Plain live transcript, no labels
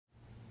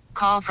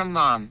call from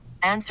mom.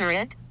 Answer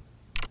it.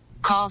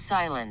 Call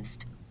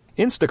silenced.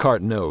 Instacart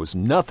knows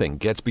nothing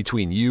gets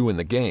between you and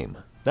the game.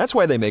 That's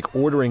why they make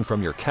ordering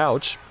from your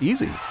couch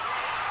easy.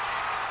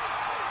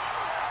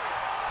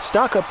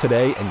 Stock up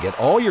today and get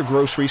all your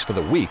groceries for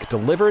the week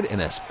delivered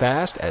in as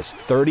fast as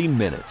 30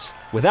 minutes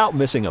without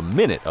missing a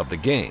minute of the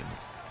game.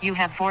 You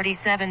have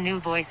 47 new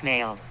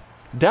voicemails.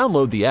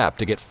 Download the app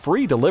to get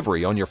free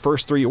delivery on your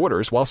first 3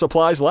 orders while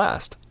supplies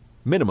last.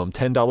 Minimum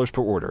 $10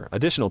 per order.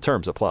 Additional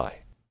terms apply.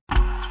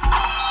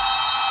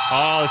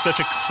 Oh, such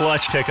a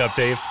clutch pickup,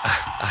 Dave.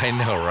 I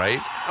know,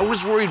 right? I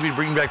was worried we'd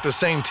bring back the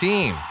same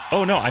team.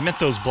 Oh, no, I meant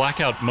those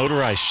blackout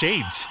motorized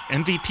shades.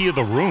 MVP of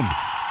the room.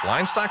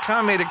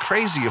 Blinds.com made it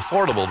crazy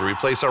affordable to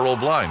replace our old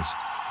blinds.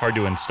 Hard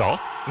to install?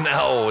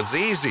 No, it's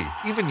easy.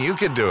 Even you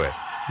could do it.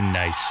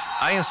 Nice.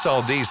 I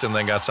installed these and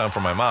then got some for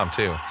my mom,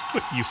 too.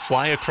 What, you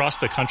fly across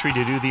the country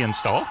to do the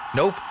install?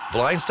 Nope.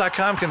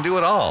 Blinds.com can do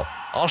it all.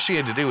 All she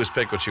had to do was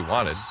pick what she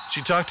wanted.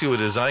 She talked to a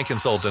design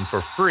consultant for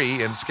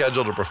free and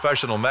scheduled a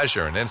professional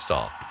measure and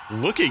install.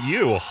 Look at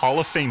you, Hall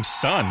of Fame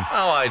son.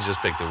 Oh, I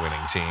just picked the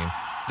winning team.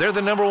 They're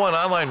the #1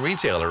 online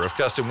retailer of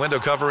custom window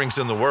coverings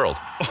in the world.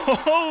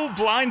 Oh,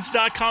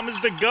 Blinds.com is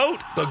the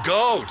GOAT. The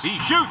GOAT. He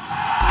shoots.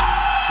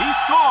 He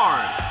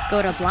scores.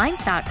 Go to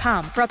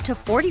Blinds.com for up to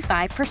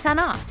 45%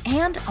 off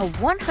and a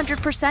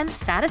 100%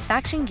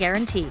 satisfaction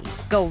guarantee.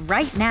 Go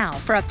right now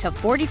for up to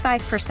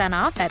 45%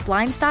 off at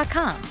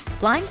Blinds.com.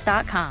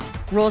 Blinds.com.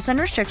 Rules and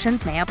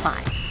restrictions may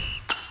apply.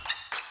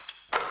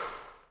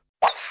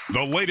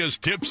 The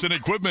latest tips and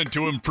equipment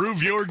to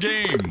improve your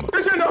game.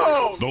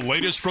 The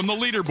latest from the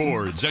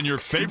leaderboards and your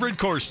favorite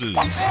courses.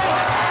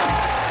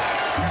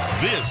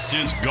 This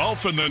is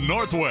Golf in the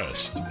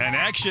Northwest, an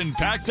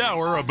action-packed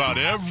hour about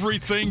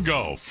everything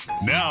golf.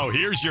 Now,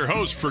 here's your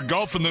host for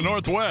Golf in the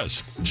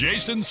Northwest,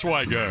 Jason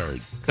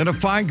Swigard. And a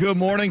fine good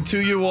morning to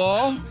you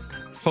all.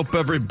 Hope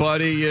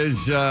everybody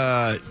is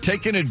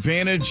taking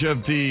advantage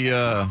of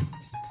the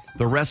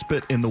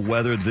respite in the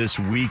weather this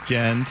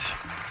weekend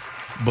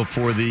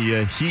before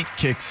the heat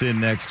kicks in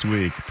next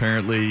week.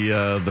 Apparently,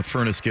 the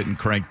furnace getting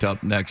cranked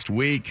up next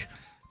week.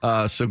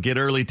 So get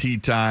early tee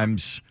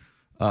times.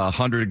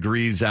 100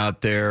 degrees out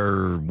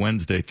there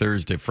Wednesday,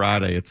 Thursday,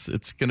 Friday. It's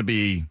going to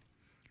be.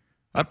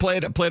 I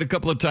played a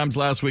couple of times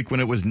last week when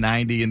it was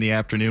 90 in the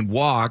afternoon.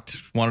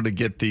 Wanted to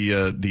get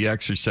the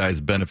exercise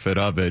benefit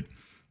of it.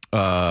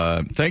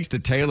 Thanks to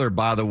Taylor,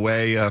 by the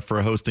way,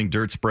 for hosting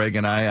Dirt Sprague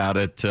and I out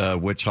at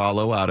Witch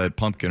Hollow, out at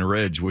Pumpkin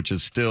Ridge, which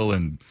is still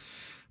in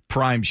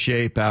prime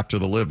shape after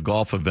the Live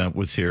Golf event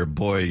was here.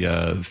 Boy,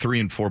 3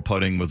 and 4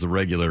 putting was a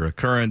regular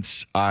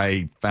occurrence.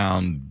 I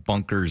found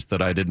bunkers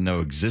that I didn't know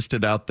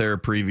existed out there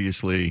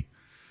previously.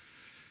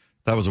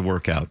 That was a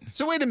workout.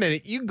 So wait a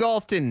minute. You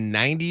golfed in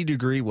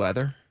 90-degree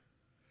weather?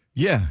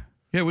 Yeah.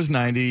 It was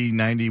 90,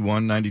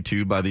 91,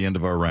 92 by the end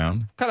of our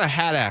round. What kind of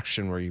hat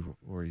action were you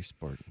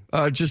sporting?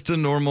 Just a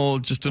normal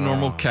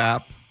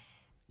cap.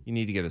 You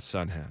need to get a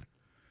sun hat.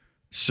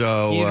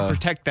 So you need to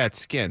protect that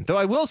skin. Though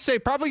I will say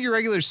probably your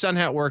regular sun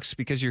hat works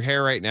because your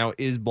hair right now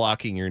is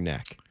blocking your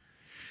neck.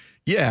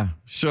 Yeah.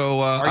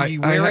 So are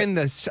you wearing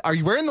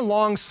the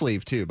long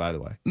sleeve too, by the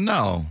way?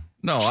 No,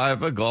 I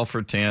have a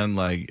golfer tan.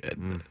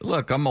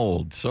 Look, I'm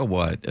old. So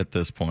what at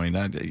this point?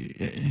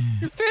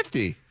 You're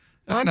 50.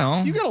 I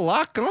know. You got a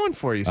lot going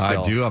for you still.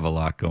 I do have a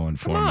lot going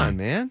for me. Come on,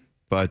 man.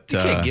 But you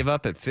can't give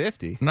up at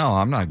 50. No,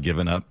 I'm not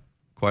giving up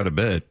quite a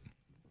bit.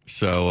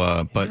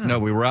 So, no,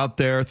 we were out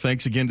there.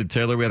 Thanks again to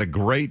Taylor. We had a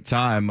great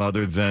time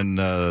other than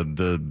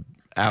the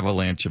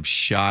avalanche of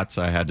shots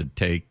I had to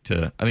take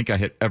I think I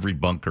hit every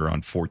bunker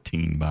on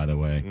 14, by the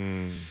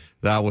way.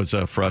 That was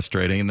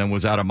frustrating. And then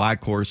was out of my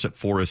course at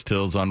Forest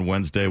Hills on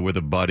Wednesday with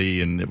a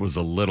buddy, and it was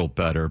a little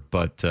better.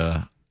 But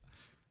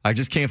I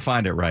just can't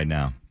find it right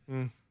now.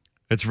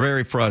 It's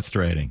very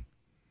frustrating.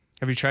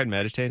 Have you tried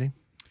meditating?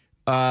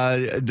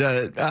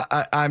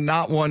 I'm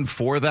not one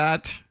for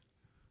that.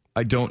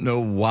 I don't know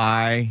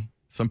why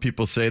some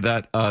people say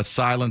that.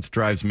 Silence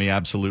drives me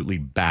absolutely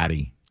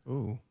batty.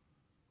 Ooh,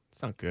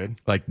 it's not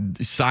good. Like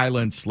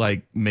silence,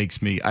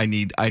 makes me. I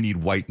need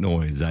white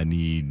noise. I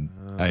need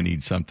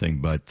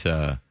something. But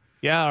but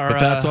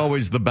that's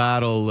always the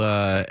battle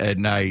at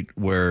night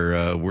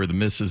where the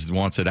missus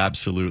wants it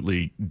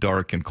absolutely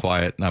dark and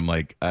quiet, and I'm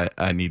like,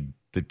 I need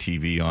the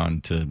TV on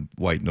to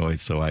white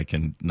noise so I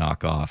can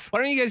knock off.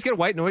 Why don't you guys get a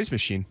white noise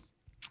machine?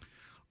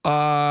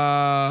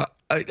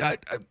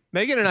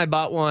 Megan and I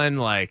bought one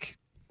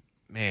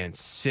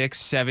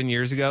 6-7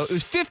 years ago. It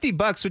was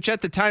 $50, which at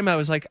the time I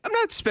was like, I'm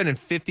not spending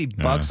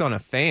 $50 on a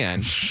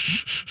fan.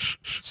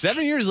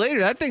 7 years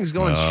later, that thing's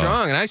going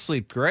strong and I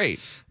sleep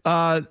great.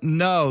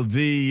 No,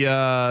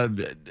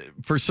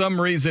 for some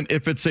reason,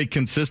 if it's a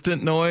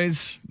consistent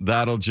noise,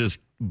 that'll just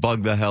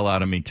bug the hell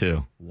out of me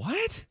too.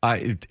 What?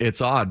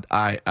 It's odd.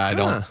 I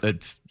don't.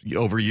 It's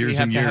over years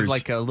and years. You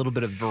have to have a little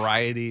bit of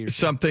variety or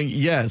something.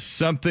 Yes,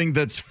 something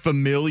that's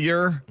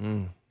familiar.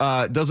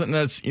 Doesn't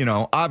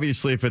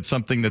obviously if it's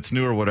something that's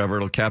new or whatever,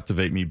 it'll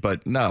captivate me.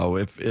 But no,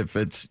 if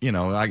it's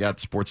I got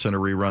SportsCenter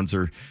reruns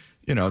or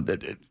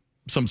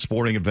some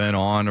sporting event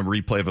on, a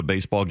replay of a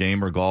baseball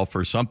game or golf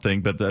or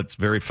something, but that's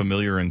very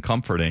familiar and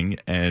comforting,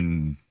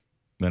 and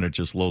then it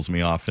just lulls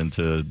me off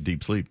into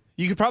deep sleep.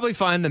 You could probably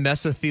find the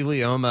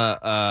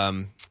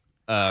mesothelioma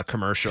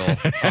commercial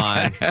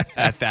on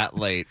at that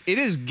late. It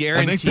is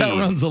guaranteed. I think that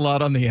runs a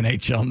lot on the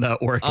NHL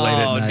Network late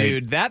at night. Oh,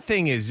 dude, that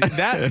thing is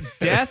that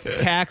death,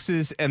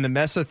 taxes, and the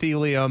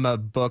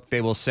mesothelioma book they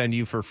will send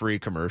you for free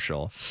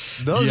commercial.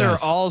 Those are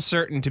all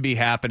certain to be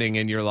happening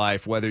in your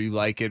life, whether you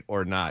like it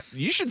or not.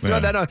 You should throw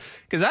that on,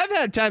 because I've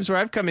had times where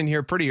I've come in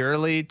here pretty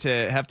early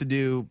to have to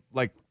do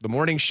like the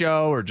morning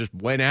show or just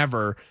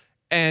whenever.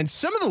 And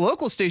some of the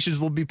local stations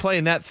will be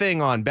playing that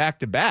thing on back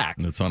to back.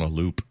 It's on a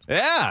loop.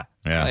 Yeah.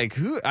 Yeah. Like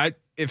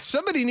if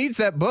somebody needs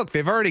that book,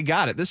 they've already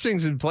got it. This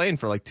thing's been playing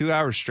for like 2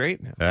 hours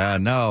straight now.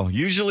 No.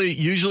 Usually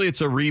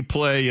it's a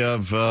replay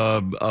of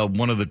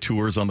one of the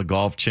tours on the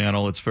Golf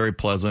Channel. It's very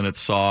pleasant. It's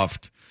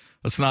soft.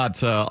 It's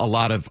not a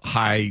lot of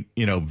high,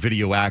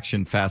 video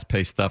action,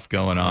 fast-paced stuff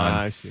going on.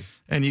 I see.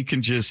 And you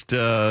can just,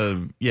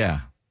 So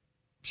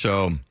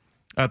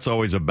that's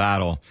always a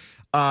battle.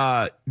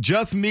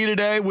 Just me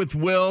today with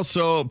Will,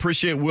 so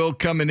appreciate Will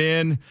coming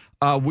in.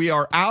 We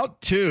are out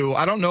too.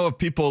 I don't know if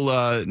people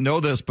know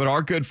this, but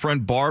our good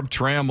friend Barb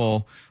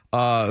Trammell,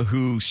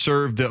 who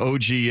served the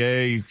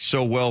OGA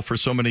so well for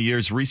so many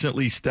years,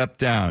 recently stepped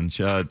down.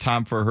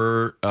 Time for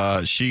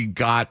her. She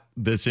got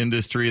this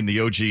industry and the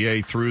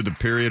OGA through the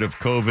period of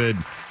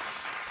COVID,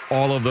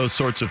 all of those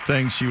sorts of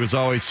things. She was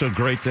always so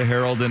great to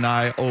Harold and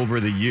I over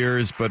the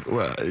years, but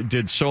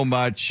did so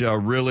much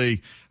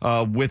really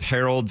with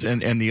Harold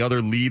and the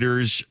other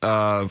leaders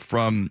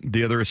from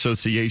the other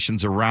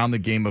associations around the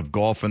game of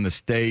golf in the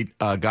state.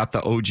 Got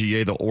the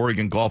OGA, the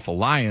Oregon Golf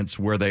Alliance,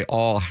 where they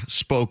all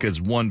spoke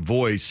as one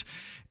voice.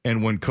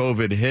 And when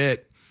COVID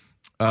hit,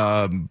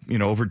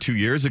 over 2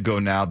 years ago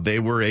now, they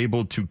were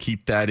able to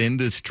keep that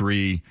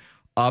industry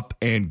up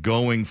and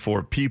going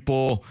for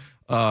people.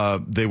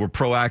 They were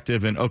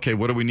proactive and, okay,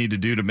 what do we need to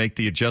do to make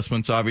the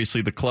adjustments?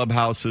 Obviously, the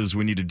clubhouses,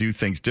 we need to do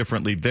things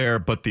differently there,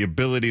 but the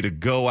ability to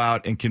go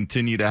out and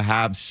continue to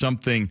have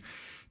something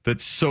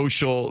that's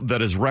social,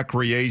 that is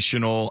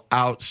recreational,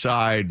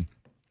 outside,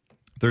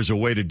 there's a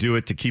way to do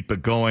it to keep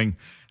it going,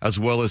 as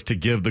well as to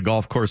give the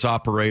golf course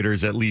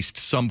operators at least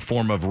some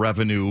form of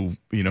revenue,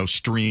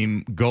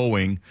 stream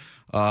going.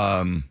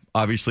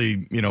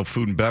 Obviously,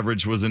 food and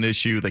beverage was an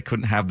issue. They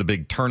couldn't have the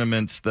big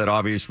tournaments that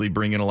obviously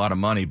bring in a lot of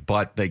money,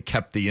 but they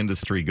kept the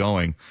industry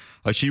going.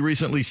 She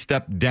recently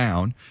stepped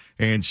down,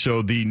 and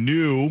so the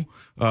new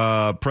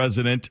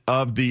president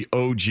of the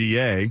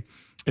OGA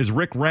is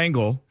Rick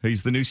Rangel.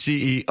 He's the new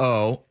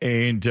CEO,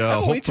 and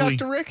hopefully, we talked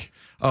to Rick?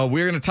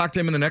 We're going to talk to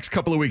him in the next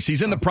couple of weeks.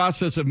 He's in the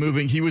process of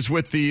moving. He was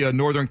with the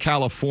Northern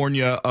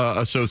California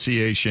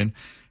Association,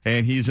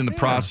 and he's in the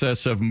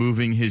process of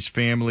moving his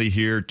family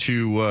here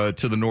to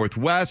the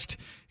Northwest.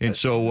 And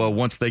so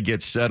once they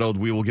get settled,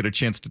 we will get a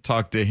chance to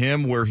talk to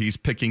him where he's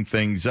picking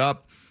things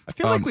up. I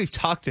feel like we've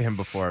talked to him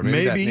before.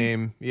 Maybe that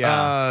name.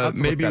 Yeah.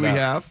 Maybe we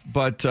have.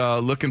 But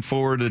looking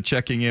forward to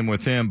checking in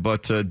with him.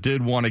 But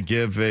did want to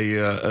give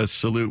a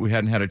salute. We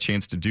hadn't had a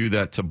chance to do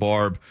that to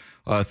Barb.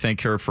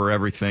 Thank her for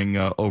everything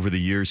over the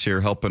years here,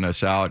 helping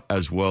us out,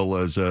 as well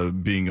as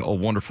being a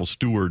wonderful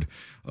steward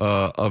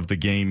of the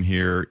game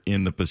here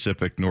in the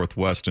Pacific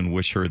Northwest, and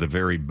wish her the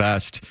very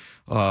best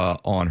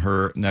on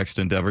her next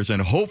endeavors.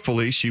 And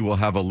hopefully she will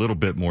have a little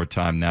bit more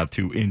time now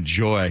to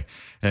enjoy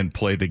and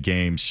play the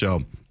game.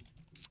 So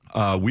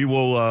we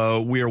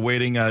are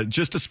waiting,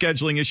 just a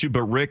scheduling issue,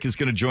 but Rick is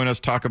going to join us,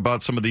 talk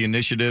about some of the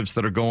initiatives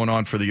that are going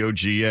on for the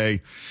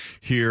OGA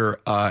here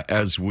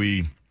as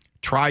we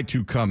try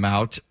to come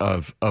out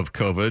of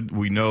COVID.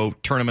 We know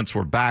tournaments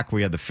were back.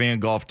 We had the Fan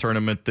Golf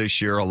tournament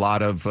this year. A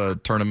lot of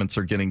tournaments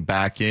are getting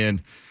back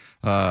in.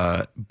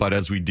 But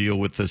as we deal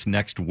with this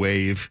next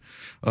wave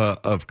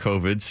of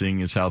COVID,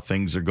 seeing as how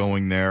things are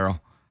going there,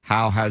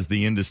 how has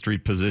the industry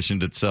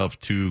positioned itself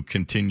to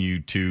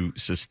continue to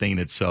sustain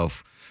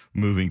itself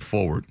moving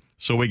forward?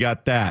 So we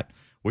got that.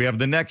 We have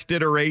the next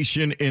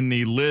iteration in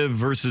the LIV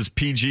versus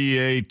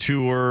PGA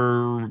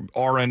Tour,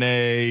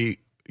 RNA,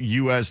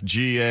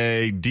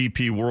 USGA,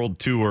 DP World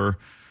Tour,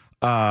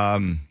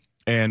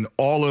 and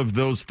all of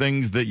those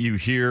things that you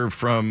hear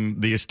from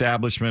the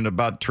establishment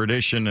about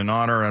tradition and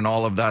honor and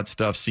all of that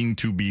stuff seem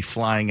to be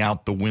flying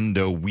out the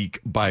window week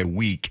by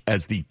week,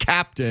 as the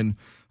captain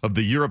of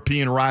the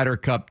European Ryder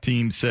Cup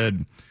team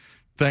said,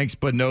 thanks,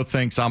 but no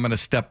thanks. I'm going to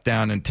step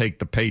down and take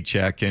the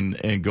paycheck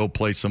and go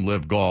play some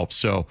LIV golf.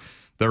 So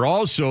they're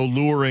also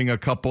luring a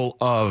couple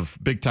of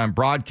big-time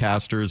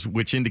broadcasters,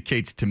 which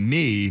indicates to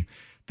me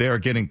they are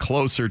getting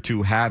closer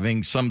to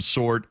having some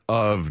sort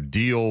of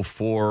deal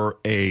for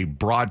a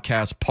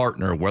broadcast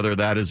partner, whether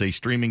that is a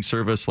streaming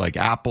service like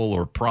Apple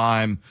or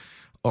Prime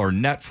or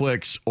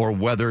Netflix, or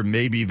whether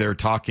maybe they're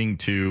talking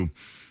to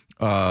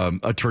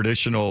a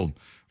traditional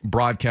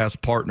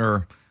broadcast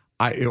partner.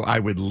 I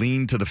would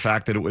lean to the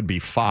fact that it would be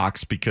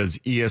Fox because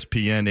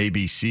ESPN,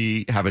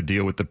 ABC have a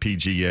deal with the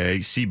PGA.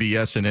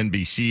 CBS and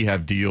NBC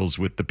have deals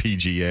with the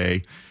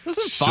PGA.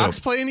 Doesn't Fox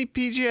play any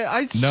PGA?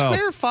 I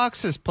swear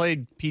Fox has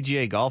played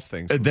PGA golf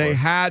things before.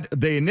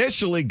 They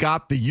initially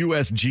got the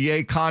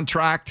USGA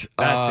contract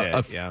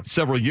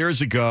several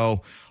years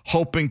ago,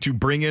 hoping to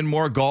bring in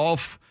more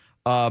golf,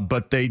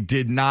 but they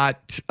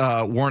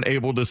weren't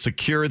able to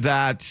secure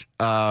that.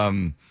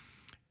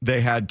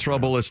 They had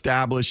trouble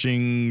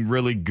establishing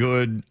really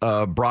good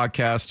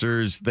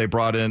broadcasters. They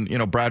brought in,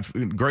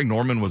 Greg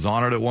Norman was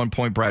on it at one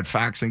point. Brad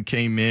Faxon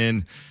came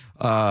in,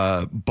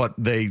 but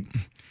they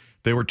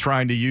were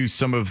trying to use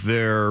some of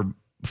their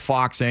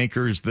Fox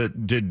anchors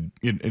that did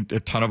a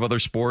ton of other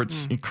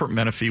sports. Kurt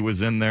Menefee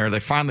was in there. They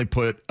finally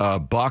put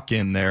Buck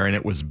in there, and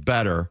it was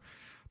better,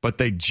 but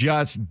they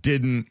just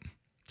didn't.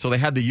 So they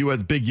had the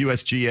big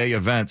USGA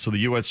event, so the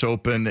U.S.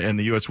 Open and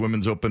the U.S.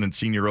 Women's Open and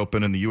Senior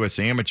Open and the U.S.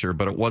 Amateur,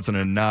 but it wasn't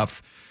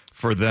enough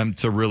for them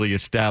to really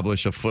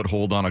establish a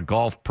foothold on a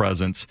golf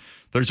presence.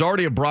 There's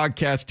already a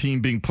broadcast team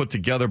being put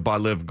together by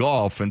Live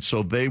Golf, and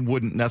so they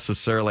wouldn't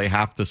necessarily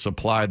have to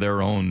supply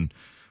their own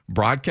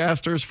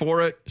broadcasters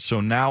for it.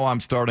 So now I'm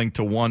starting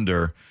to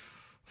wonder,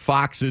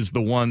 Fox is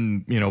the one,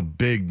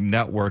 big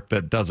network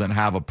that doesn't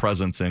have a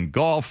presence in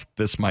golf.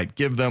 This might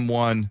give them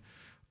one.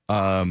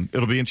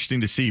 It'll be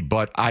interesting to see,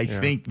 but I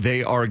think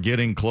they are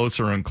getting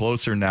closer and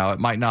closer now. It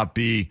might not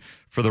be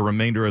for the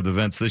remainder of the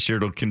events this year.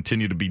 It'll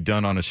continue to be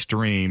done on a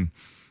stream.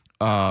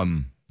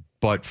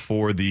 But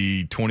for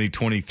the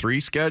 2023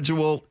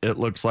 schedule, it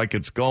looks like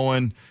it's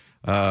going.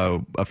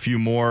 A few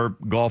more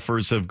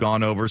golfers have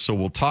gone over, so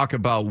we'll talk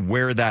about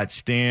where that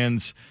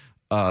stands,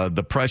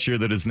 the pressure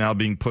that is now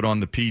being put on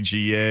the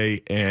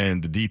PGA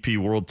and the DP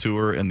World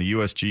Tour and the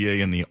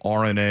USGA and the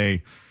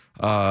RNA,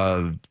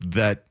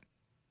 that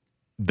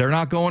they're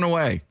not going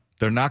away.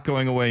 They're not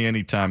going away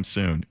anytime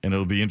soon, and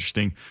it'll be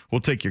interesting.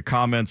 We'll take your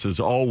comments, as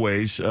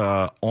always,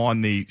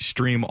 on the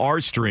stream, our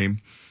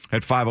stream,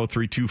 at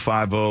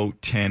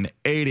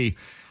 503-250-1080.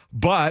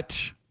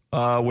 But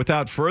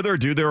without further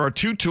ado, there are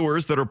 2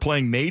 tours that are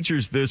playing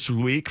majors this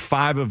week,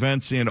 5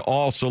 events in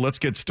all. So let's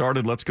get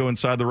started. Let's go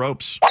inside the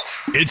ropes.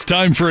 It's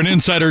time for an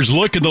insider's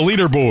look at the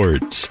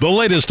leaderboards, the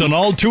latest on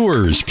all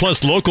tours,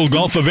 plus local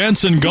golf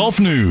events and golf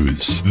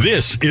news.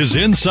 This is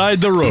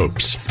Inside the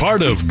Ropes,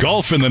 part of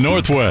Golf in the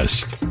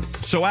Northwest.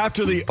 So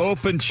after the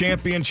Open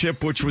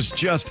Championship, which was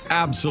just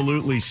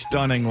absolutely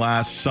stunning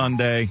last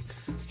Sunday,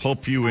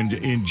 hope you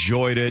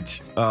enjoyed it.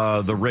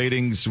 The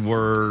ratings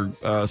were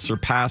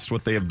surpassed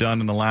what they have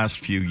done in the last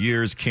few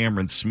years.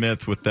 Cameron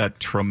Smith with that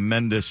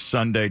tremendous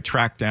Sunday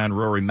tracked down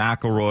Rory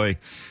McIlroy,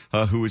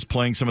 who is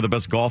playing some of the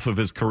best golf of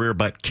his career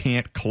but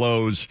can't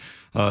close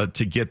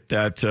to get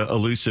that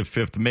elusive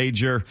 5th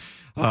major.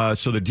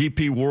 So the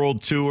DP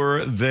World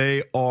Tour,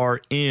 they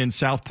are in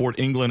Southport,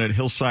 England at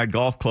Hillside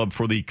Golf Club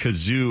for the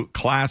Kazoo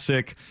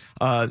Classic.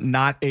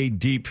 Not a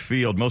deep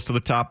field. Most of the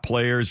top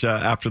players,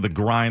 after the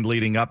grind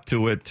leading up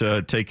to it,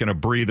 taking a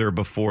breather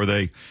before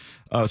they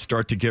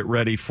start to get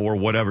ready for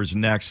whatever's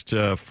next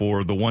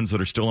for the ones that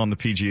are still on the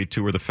PGA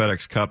Tour, the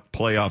FedEx Cup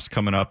playoffs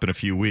coming up in a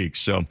few weeks.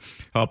 So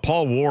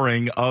Paul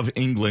Waring of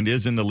England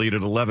is in the lead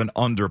at 11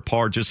 under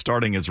par, just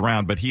starting his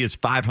round, but he is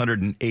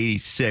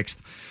 586th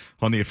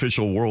on the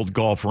official World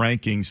Golf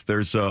Rankings.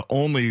 There's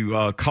only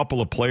a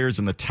couple of players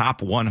in the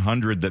top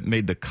 100 that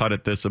made the cut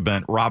at this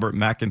event. Robert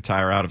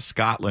McIntyre out of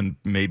Scotland,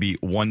 maybe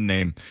one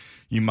name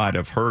you might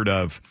have heard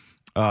of.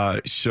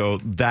 So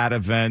that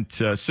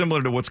event,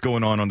 similar to what's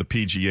going on the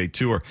PGA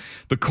Tour.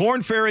 The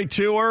Korn Ferry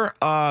Tour,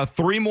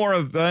 3 more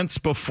events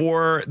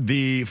before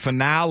the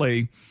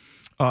finale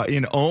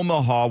in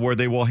Omaha, where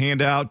they will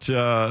hand out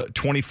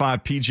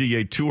 25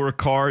 PGA Tour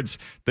cards.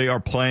 They are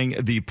playing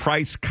the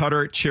Price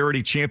Cutter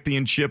Charity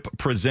Championship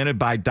presented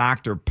by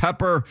Dr.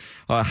 Pepper.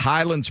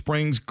 Highland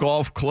Springs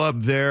Golf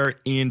Club there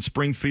in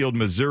Springfield,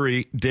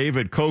 Missouri.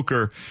 David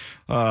Coker,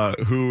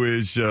 who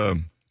is a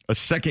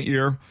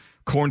second-year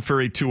Korn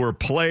Ferry Tour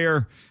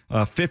player,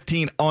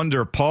 15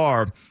 under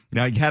par.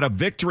 Now, he had a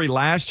victory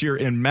last year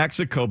in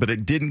Mexico, but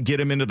it didn't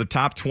get him into the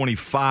top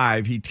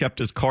 25. He kept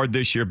his card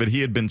this year, but he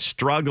had been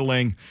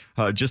struggling,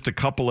 just a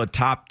couple of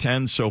top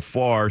 10s so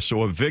far.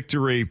 So a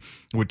victory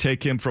would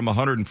take him from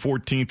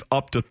 114th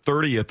up to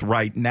 30th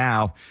right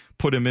now,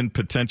 put him in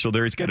potential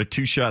there. He's got a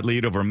 2-shot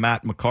lead over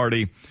Matt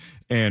McCarty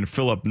and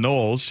Philip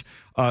Knowles.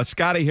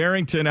 Scotty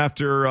Harrington,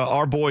 after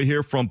our boy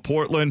here from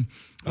Portland,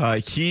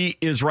 he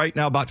is right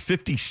now about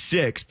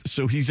 56th,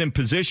 so he's in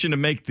position to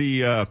make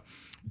the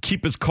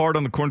keep his card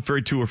on the Korn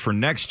Ferry Tour for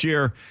next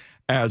year,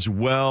 as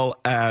well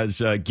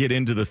as get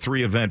into the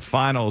 3-event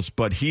finals.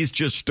 But he's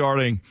just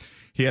starting.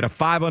 He had a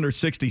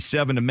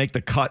 567 to make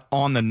the cut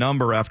on the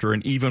number after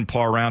an even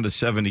par round of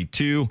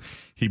 72.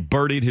 He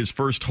birdied his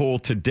first hole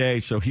today,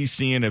 so he's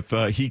seeing if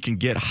he can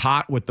get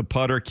hot with the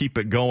putter, keep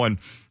it going,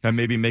 and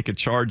maybe make a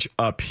charge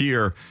up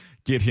here,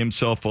 get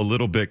himself a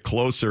little bit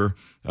closer.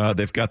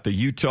 They've got the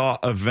Utah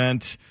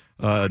event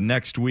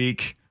next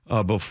week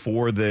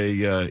before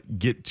they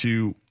get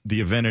to the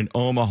event in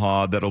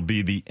Omaha. That'll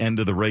be the end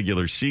of the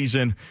regular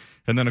season.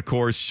 And then, of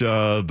course,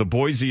 the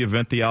Boise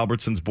event, the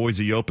Albertsons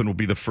Boise Open, will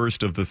be the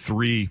first of the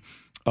 3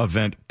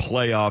 event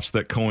playoffs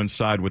that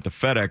coincide with the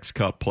FedEx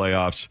Cup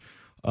playoffs,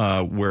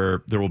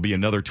 where there will be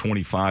another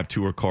 25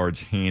 tour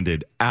cards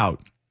handed out.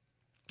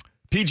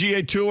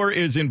 PGA Tour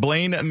is in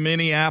Blaine,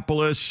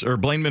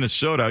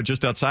 Minnesota,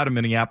 just outside of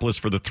Minneapolis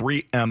for the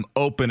 3M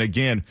Open.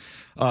 Again,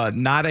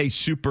 not a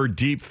super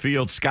deep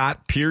field.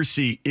 Scott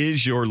Piercy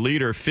is your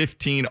leader,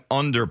 15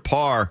 under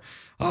par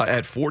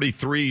at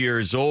 43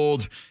 years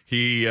old.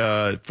 He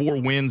 4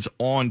 wins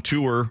on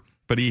tour,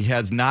 but he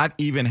has not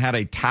even had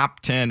a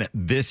top 10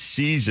 this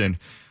season,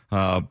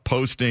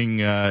 posting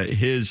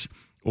his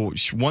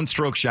 1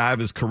 stroke shy of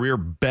his career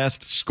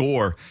best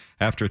score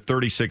after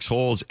 36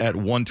 holes at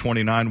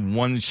 129,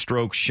 1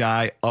 stroke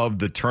shy of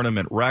the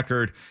tournament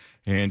record,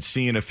 and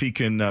seeing if he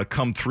can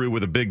come through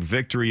with a big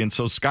victory. And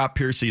so Scott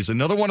Piercy is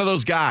another one of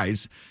those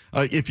guys.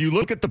 If you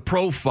look at the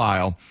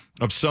profile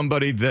of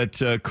somebody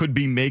that could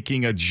be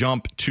making a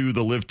jump to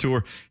the LIV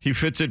Tour, he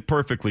fits it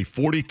perfectly.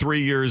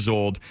 43 years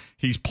old.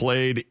 He's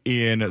played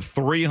in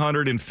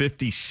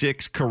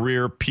 356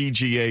 career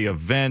PGA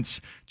events,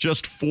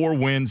 just 4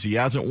 wins. He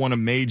hasn't won a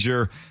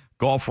major.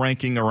 Golf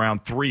ranking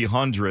around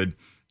 300.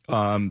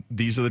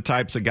 These are the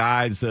types of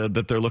guys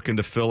that they're looking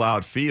to fill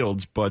out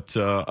fields, but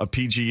a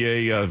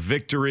PGA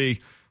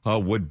victory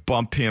would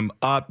bump him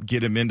up,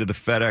 get him into the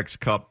FedEx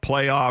Cup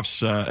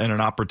playoffs, and an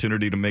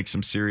opportunity to make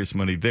some serious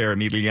money there.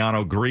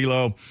 Emiliano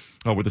Grillo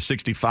with a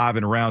 65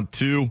 in round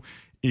 2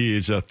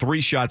 is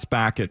 3 shots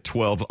back at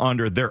 12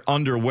 under. They're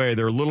underway.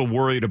 They're a little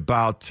worried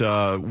about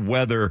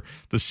weather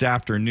this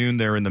afternoon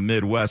there in the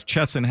Midwest.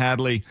 Chesson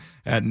Hadley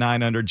at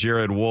 9 under,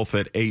 Jared Wolf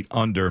at 8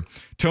 under.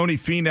 Tony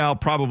Finau,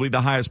 probably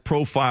the highest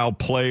profile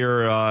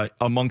player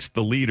amongst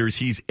the leaders.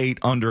 He's 8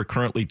 under,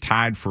 currently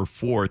tied for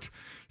 4th,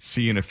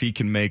 seeing if he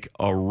can make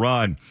a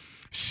run.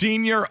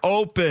 Senior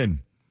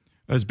Open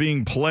is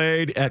being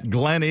played at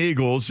Glen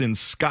Eagles in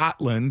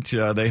Scotland.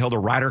 They held a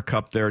Ryder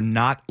Cup there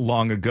not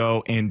long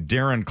ago, and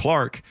Darren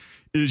Clark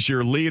is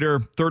your leader.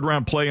 3rd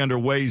round play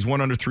underway. He's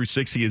 1 under through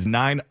 6. He is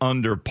 9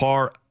 under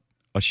par,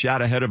 a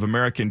shot ahead of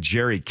American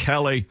Jerry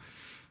Kelly.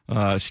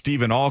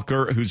 Stephen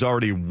Alker, who's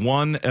already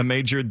won a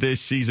major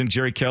this season.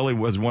 Jerry Kelly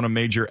was won a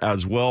major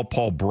as well.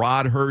 Paul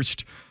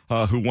Broadhurst,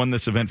 who won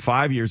this event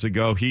 5 years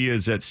ago, he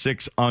is at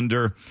 6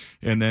 under.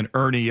 And then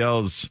Ernie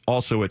Els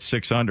also at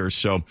 6 under.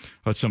 So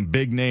some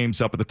big names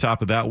up at the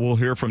top of that. We'll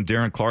hear from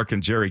Darren Clark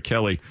and Jerry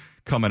Kelly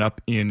coming up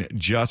in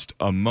just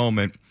a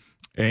moment.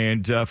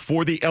 And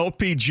for the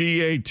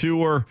LPGA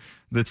Tour,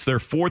 that's their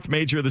 4th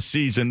major of the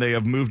season. They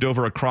have moved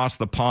over across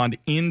the pond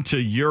into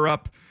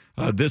Europe.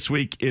 This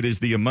week, it is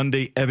the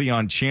Amundi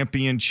Evian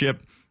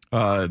Championship.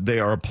 They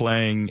are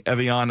playing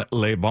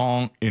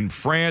Evian-les-Bains in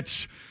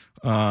France.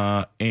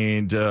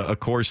 And, of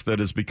course, that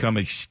has become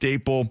a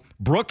staple.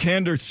 Brooke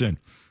Henderson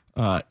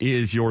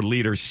is your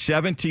leader,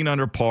 17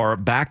 under par,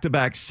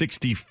 back-to-back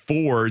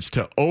 64s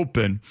to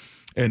open,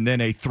 and then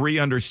a 3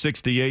 under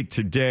 68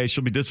 today.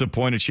 She'll be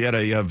disappointed. She had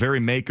a very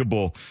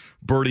makeable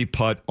birdie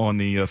putt on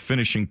the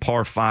finishing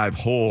par 5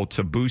 hole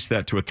to boost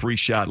that to a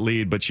 3-shot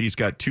lead, but she's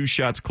got 2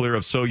 shots clear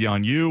of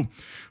So-Yeon Yu,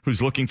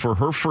 who's looking for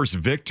her first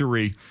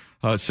victory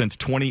since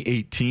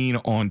 2018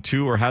 on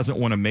tour, hasn't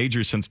won a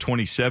major since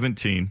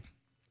 2017.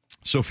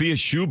 Sophia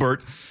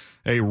Schubert,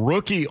 a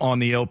rookie on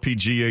the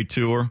LPGA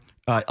Tour,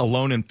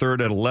 alone in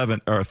 3rd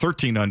at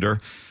 13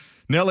 under.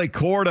 Nelly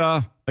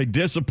Korda, a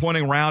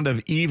disappointing round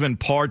of even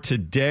par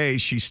today.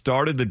 She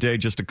started the day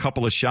just a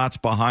couple of shots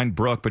behind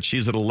Brooke, but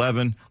she's at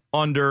 11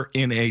 under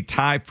in a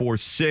tie for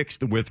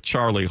 6th with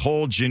Charlie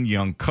Hull, Jin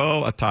Young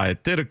Ko, Atthaya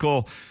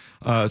Thitikul.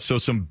 So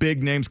some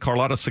big names.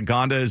 Carlotta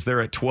Saganda is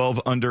there at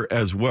 12 under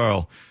as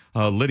well.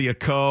 Lydia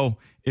Ko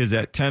is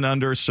at 10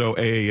 under, so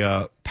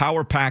a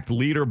power-packed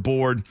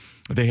leaderboard.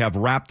 They have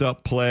wrapped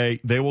up play.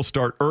 They will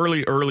start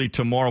early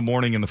tomorrow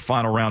morning in the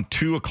final round,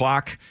 2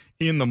 o'clock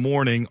in the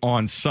morning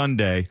on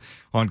Sunday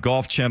on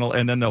Golf Channel,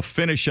 and then they'll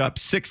finish up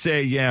 6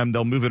 a.m.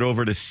 They'll move it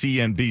over to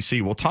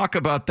CNBC. We'll talk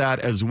about that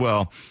as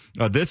well.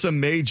 This a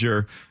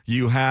major.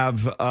 You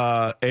have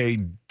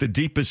the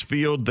deepest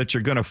field that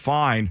you're going to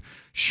find.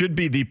 Should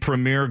be the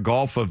premier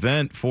golf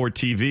event for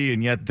TV,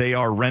 and yet they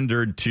are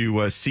rendered to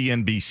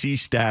CNBC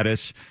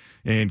status.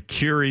 And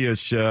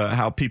curious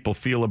how people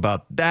feel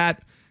about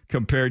that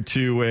compared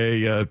to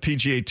a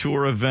PGA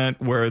Tour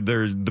event where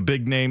the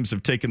big names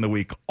have taken the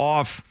week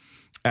off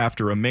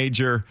after a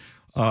major.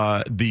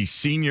 The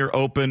Senior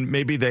Open,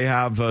 maybe they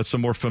have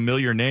some more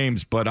familiar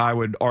names, but I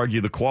would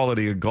argue the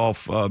quality of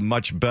golf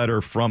much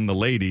better from the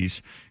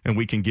ladies, and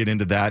we can get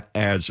into that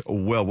as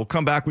well. We'll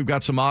come back. We've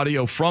got some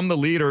audio from the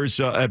leaders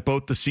at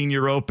both the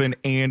Senior Open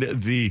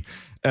and the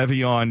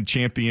Evian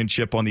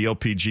Championship on the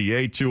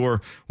LPGA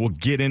Tour. We'll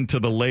get into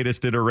the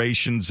latest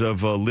iterations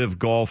of LIV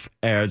Golf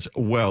as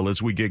well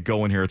as we get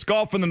going here. It's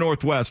Golf in the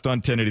Northwest on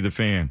 1080 The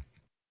Fan.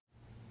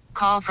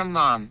 Call from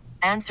mom.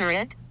 Answer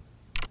it.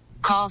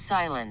 Call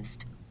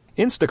silenced.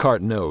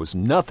 Instacart knows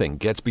nothing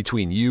gets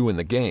between you and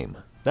the game.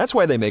 That's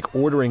why they make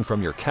ordering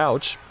from your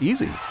couch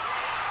easy.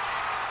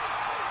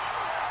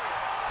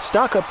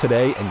 Stock up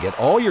today and get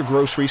all your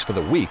groceries for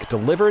the week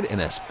delivered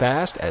in as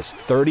fast as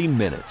 30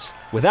 minutes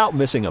without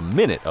missing a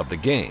minute of the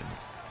game.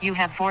 You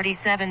have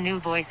 47 new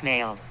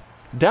voicemails.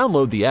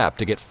 Download the app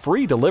to get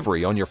free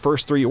delivery on your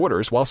first 3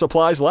 orders while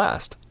supplies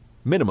last.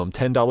 Minimum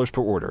 $10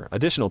 per order.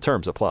 Additional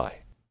terms apply.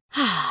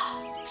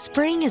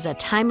 Spring is a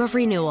time of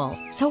renewal,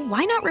 so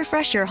why not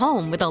refresh your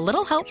home with a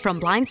little help from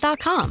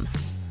Blinds.com?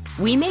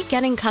 We make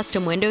getting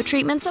custom window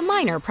treatments a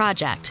minor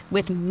project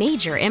with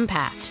major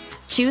impact.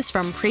 Choose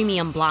from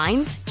premium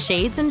blinds,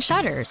 shades, and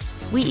shutters.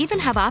 We even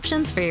have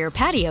options for your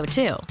patio,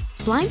 too.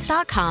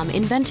 Blinds.com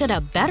invented a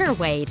better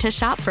way to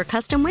shop for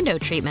custom window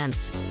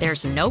treatments.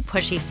 There's no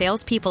pushy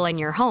salespeople in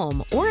your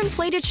home or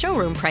inflated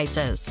showroom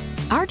prices.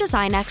 Our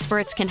design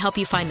experts can help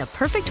you find the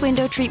perfect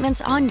window treatments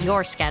on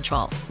your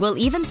schedule. We'll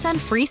even send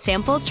free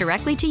samples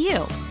directly to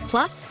you.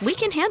 Plus, we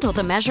can handle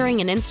the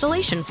measuring and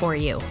installation for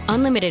you.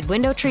 Unlimited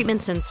window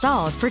treatments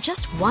installed for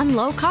just one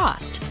low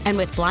cost. And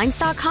with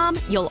Blinds.com,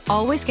 you'll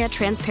always get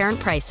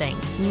transparent pricing.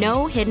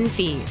 No hidden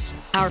fees.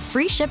 Our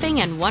free shipping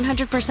and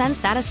 100%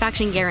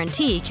 satisfaction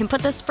guarantee can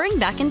put the spring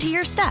back into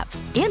your step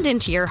and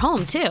into your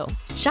home, too.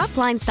 Shop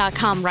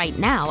Blinds.com right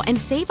now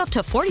and save up to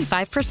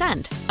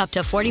 45%. Up to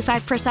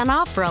 45%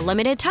 off for a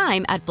limited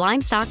time at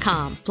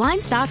Blinds.com.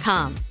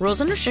 Blinds.com. Rules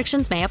and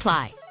restrictions may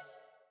apply.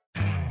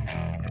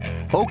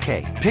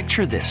 Okay,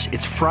 picture this.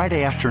 It's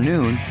Friday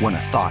afternoon when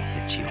a thought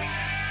hits you.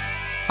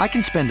 I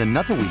can spend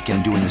another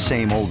weekend doing the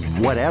same old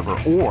whatever,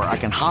 or I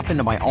can hop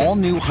into my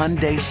all-new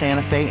Hyundai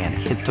Santa Fe and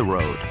hit the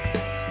road.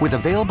 With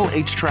available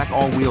H-Track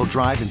all-wheel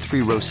drive and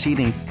 3-row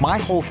seating, my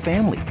whole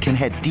family can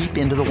head deep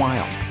into the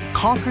wild.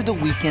 Conquer the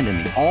weekend in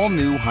the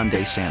all-new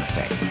Hyundai Santa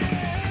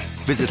Fe.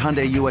 Visit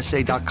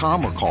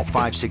HyundaiUSA.com or call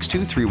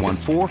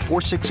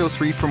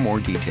 562-314-4603 for more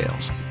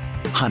details.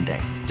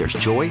 Hyundai, there's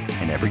joy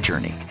in every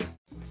journey.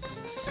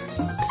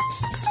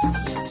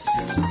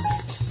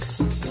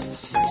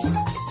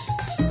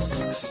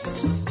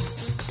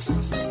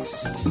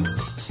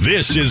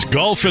 This is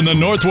Golf in the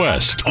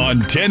Northwest on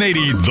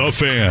 1080 The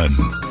Fan.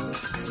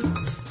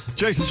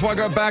 Jason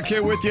Swigart back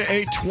here with you,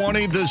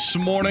 8:20 this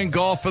morning.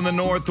 Golf in the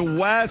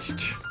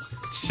Northwest.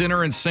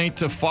 Sinner and Saint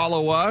to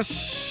follow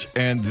us.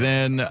 And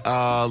then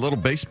a little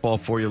baseball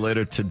for you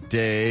later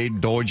today.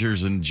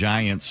 Dodgers and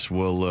Giants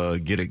will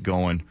get it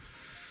going.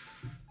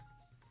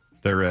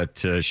 They're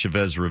at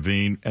Chavez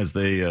Ravine as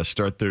they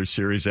start their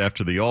series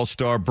after the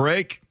All-Star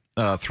break.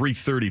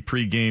 3:30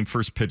 pregame,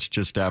 first pitch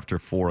just after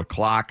 4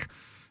 o'clock.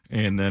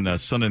 And then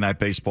Sunday Night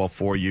Baseball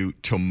for you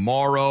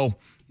tomorrow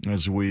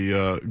as we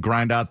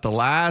grind out the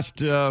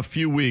last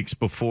few weeks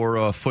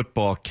before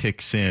football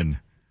kicks in.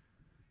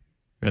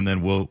 And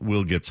then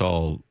we'll get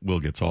all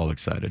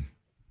excited.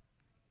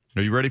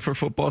 Are you ready for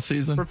football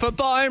season? For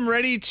football, I'm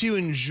ready to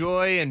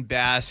enjoy and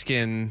bask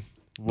in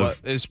what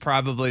is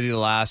probably the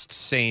last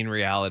sane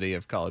reality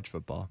of college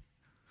football.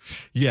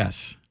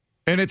 Yes.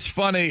 And it's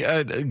funny,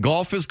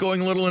 golf is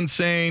going a little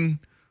insane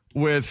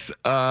with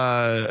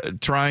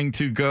trying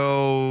to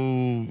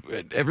go,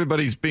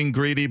 everybody's being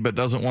greedy but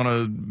doesn't want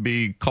to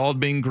be called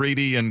being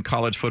greedy, and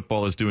college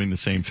football is doing the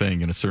same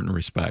thing in a certain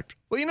respect.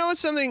 Well, you know what's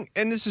something,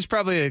 and this is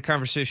probably a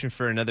conversation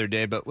for another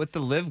day, but with the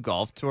Live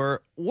Golf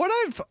Tour, what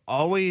I've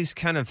always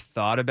kind of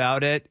thought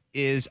about it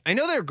is, I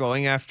know they're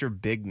going after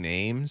big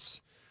names,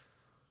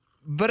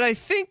 but I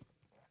think,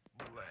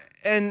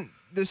 and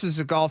this is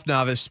a golf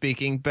novice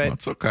speaking, but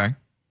that's okay.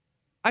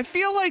 I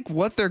feel like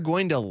what they're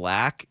going to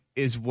lack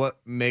is what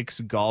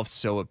makes golf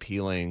so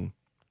appealing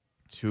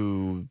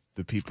to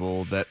the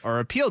people that are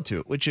appealed to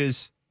it, which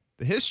is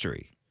the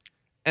history.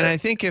 And I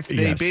think if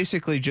they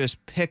basically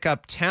just pick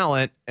up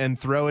talent and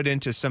throw it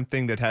into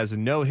something that has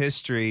no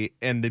history,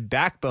 and the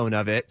backbone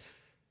of it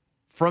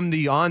from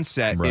the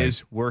onset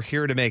is we're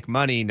here to make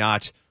money,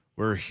 not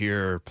we're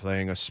here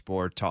playing a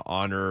sport to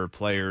honor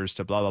players,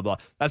 to blah, blah, blah.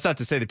 That's not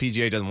to say the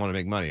PGA doesn't want to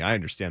make money. I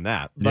understand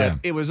that. But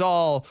it was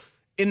all,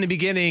 in the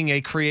beginning,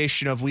 a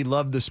creation of we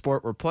love the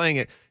sport, we're playing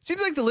it. It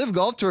seems like the Live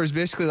Golf Tour is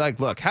basically like,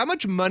 look, how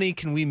much money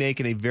can we make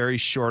in a very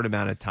short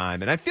amount of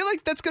time? And I feel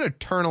like that's going to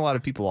turn a lot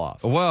of people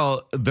off.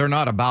 Well, they're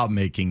not about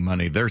making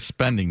money. They're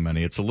spending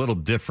money. It's a little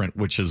different,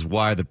 which is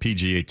why the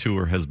PGA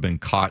Tour has been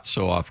caught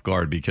so off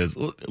guard, because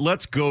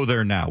let's go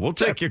there now. We'll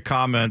take your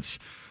comments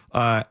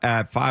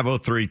at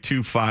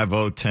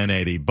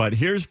 503-250-1080. But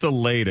here's the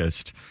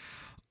latest.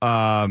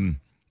 The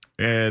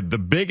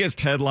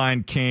biggest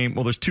headline came,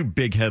 well, there's two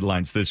big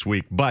headlines this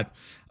week, but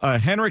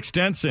Henrik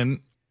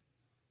Stenson,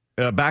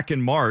 back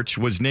in March,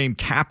 was named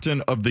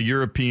captain of the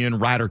European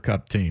Ryder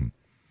Cup team.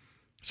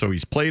 So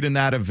he's played in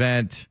that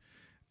event.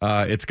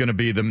 It's going to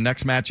be, the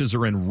next matches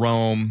are in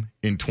Rome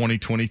in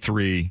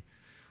 2023.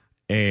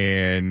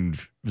 And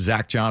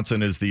Zach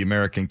Johnson is the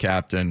American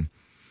captain,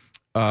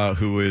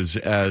 who is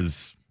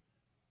as,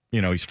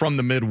 you know, he's from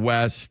the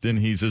Midwest, and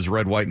he's as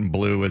red, white, and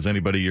blue as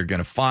anybody you're going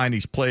to find.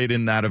 He's played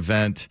in that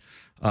event.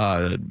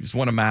 He's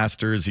won a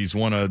Masters. He's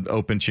won an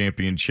Open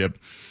Championship.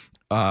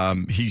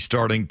 He's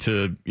starting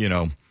to,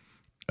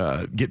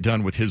 get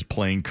done with his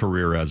playing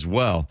career as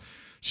well.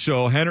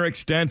 So Henrik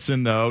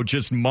Stenson, though,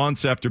 just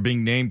months after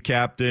being named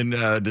captain,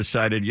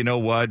 decided, you know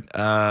what,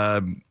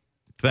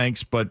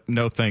 thanks, but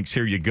no thanks,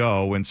 here you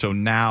go. And so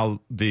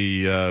now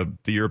the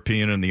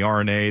European and the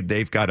R&A,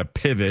 they've got to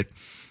pivot.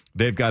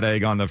 They've got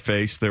egg on their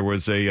face. There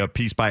was a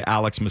piece by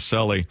Alex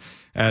Maselli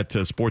at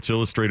Sports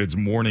Illustrated's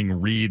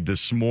morning read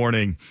this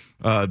morning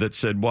that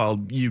said, well,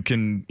 you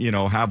can,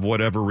 have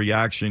whatever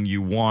reaction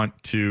you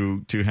want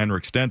to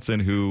Henrik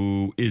Stenson,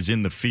 who is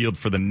in the field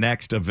for the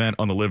next event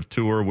on the LIV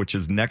Tour, which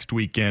is next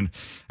weekend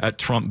at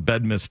Trump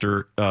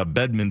Bedminster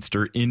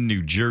in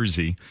New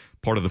Jersey,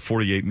 part of the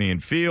 48-man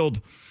field.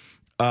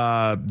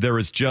 There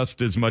is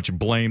just as much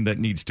blame that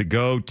needs to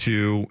go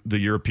to the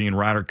European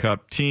Ryder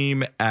Cup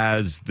team,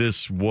 as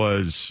this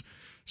was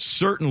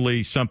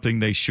certainly something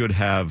they should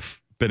have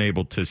been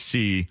able to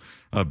see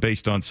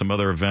based on some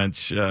other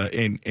events.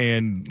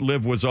 And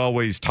LIV was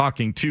always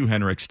talking to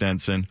Henrik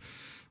Stenson.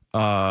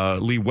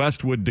 Lee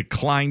Westwood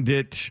declined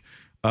it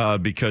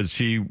because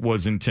he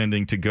was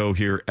intending to go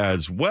here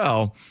as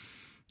well.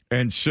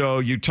 And so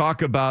you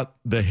talk about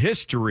the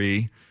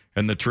history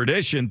and the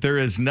tradition. There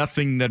is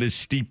nothing that is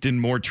steeped in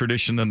more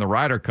tradition than the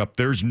Ryder Cup.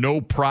 There's no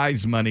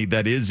prize money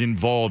that is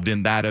involved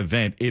in that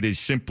event. It is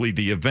simply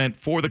the event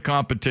for the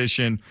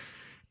competition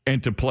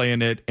and to play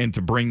in it and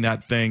to bring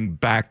that thing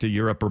back to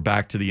Europe or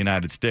back to the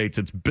United States.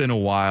 It's been a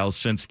while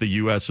since the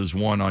U.S. has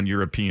won on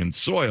European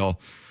soil.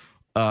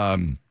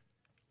 And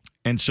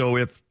so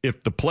if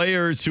the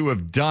players who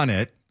have done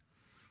it,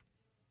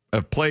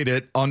 have played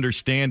it,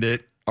 understand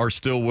it, are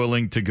still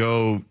willing to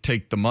go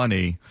take the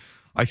money,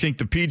 I think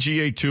the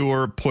PGA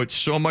Tour put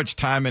so much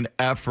time and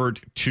effort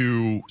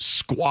to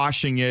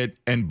squashing it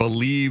and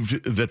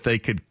believed that they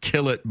could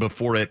kill it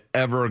before it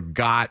ever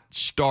got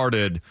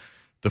started.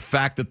 The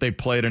fact that they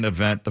played an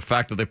event, the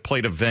fact that they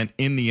played an event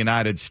in the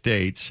United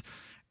States,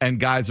 and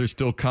guys are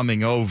still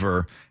coming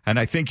over. And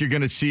I think you're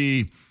going to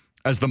see,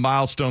 as the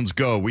milestones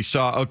go, we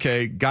saw,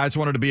 okay, guys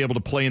wanted to be able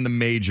to play in the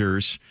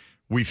majors.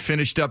 We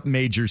finished up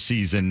major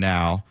season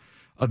now.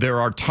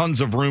 There are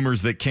tons of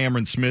rumors that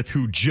Cameron Smith,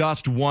 who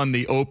just won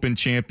the Open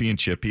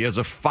Championship, he has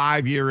a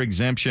 5-year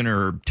exemption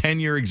or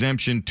 10-year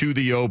exemption to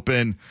the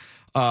Open.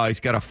 He's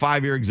got a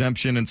 5-year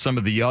exemption in some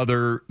of the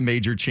other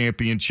major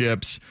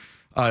championships.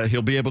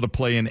 He'll be able to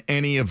play in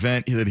any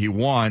event that he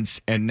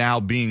wants, and now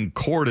being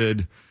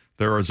courted,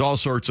 there is all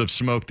sorts of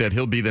smoke that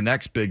he'll be the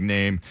next big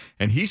name,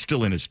 and he's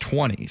still in his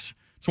 20s.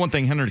 It's one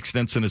thing, Henrik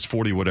Stenson is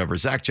 40 whatever,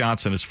 Zach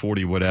Johnson is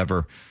 40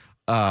 whatever.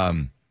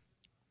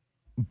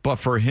 But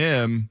for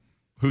him,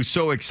 who's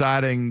so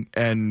exciting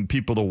and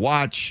people to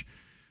watch,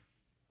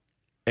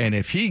 and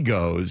if he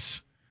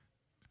goes,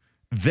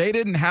 they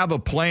didn't have a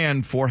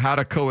plan for how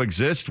to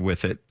coexist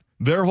with it.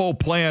 Their whole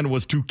plan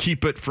was to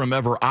keep it from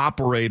ever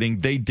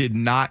operating. They did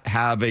not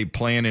have a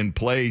plan in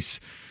place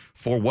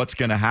for what's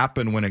going to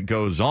happen when it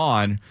goes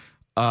on.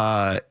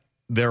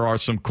 There are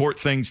some court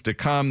things to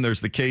come. There's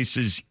the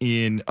cases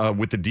in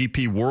with the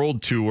DP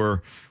World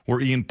Tour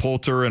where Ian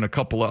Poulter and a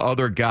couple of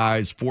other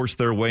guys forced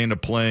their way into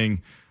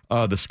playing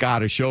the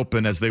Scottish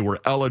Open as they were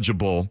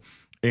eligible.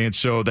 And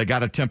so they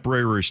got a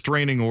temporary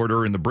restraining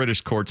order in the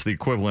British courts, the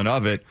equivalent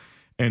of it.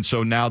 And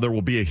so now there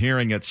will be a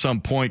hearing at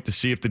some point to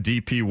see if the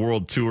DP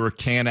World Tour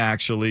can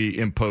actually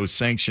impose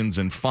sanctions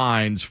and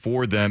fines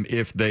for them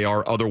if they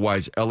are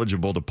otherwise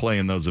eligible to play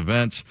in those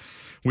events.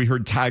 We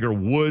heard Tiger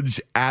Woods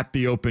at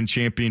the Open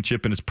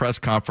Championship in his press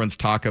conference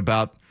talk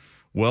about,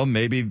 well,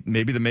 maybe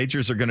the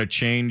majors are going to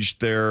change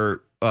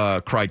their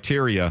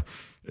criteria.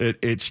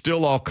 It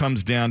still all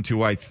comes down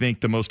to, I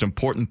think, the most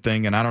important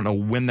thing, and I don't know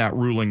when that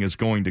ruling is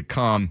going to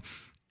come,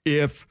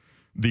 if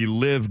the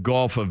LIV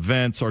Golf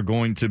events are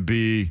going to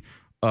be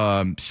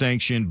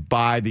sanctioned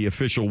by the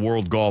official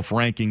World Golf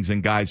Rankings,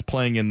 and guys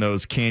playing in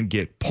those can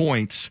get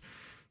points.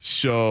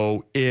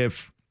 So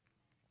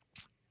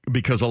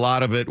because a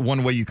lot of it,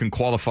 one way you can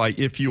qualify,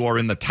 if you are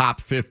in the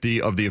top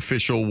 50 of the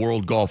official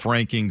World Golf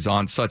Rankings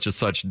on such and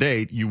such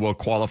date, you will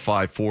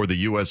qualify for the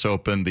U.S.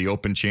 Open, the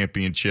Open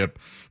Championship,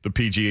 the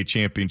PGA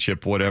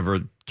Championship, whatever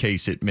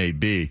case it may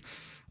be.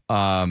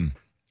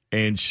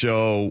 And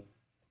so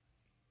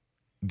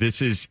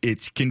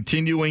it's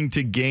continuing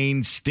to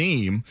gain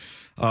steam.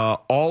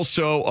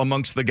 Also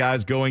amongst the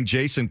guys going,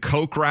 Jason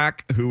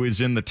Kokrak, who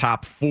is in the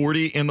top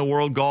 40 in the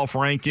World Golf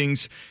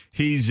Rankings.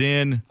 He's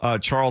in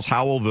Charles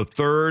Howell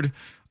III,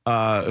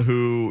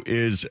 who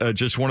is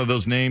just one of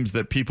those names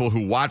that people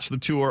who watch the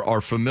tour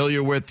are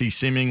familiar with. He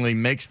seemingly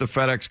makes the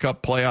FedEx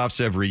Cup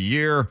playoffs every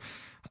year.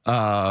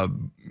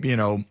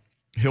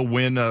 He'll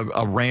win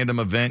a random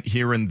event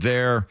here and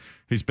there.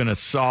 He's been a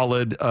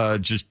solid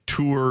just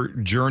tour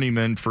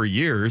journeyman for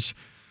years,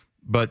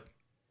 but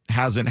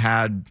hasn't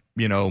had,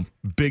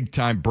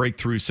 big-time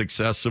breakthrough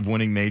success of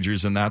winning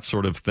majors and that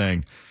sort of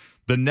thing.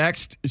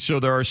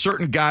 So there are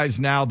certain guys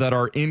now that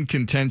are in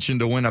contention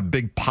to win a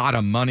big pot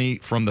of money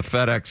from the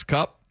FedEx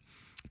Cup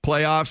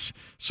playoffs.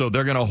 So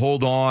they're going to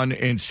hold on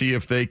and see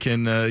if they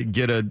can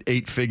get an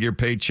 8-figure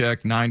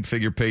paycheck,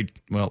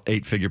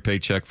 8-figure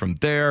paycheck from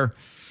there.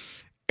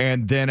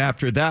 And then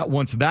after that,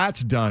 once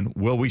that's done,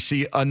 will we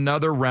see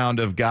another round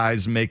of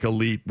guys make a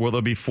leap? Will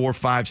there be 4,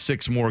 5,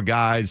 6 more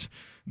guys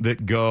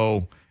that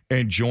go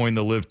and join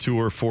the LIV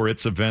Tour for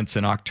its events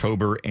in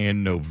October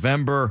and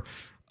November?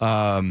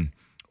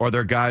 Or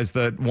they're guys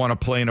that want to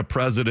play in a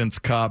President's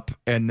Cup,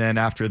 and then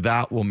after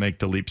that will make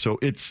the leap. So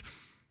it's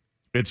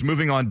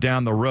moving on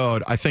down the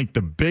road. I think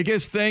the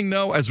biggest thing,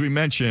 though, as we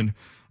mentioned,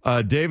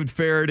 David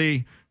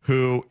Feherty,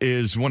 who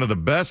is one of the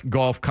best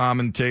golf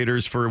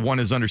commentators for one,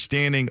 his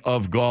understanding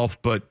of golf,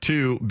 but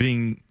two,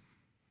 being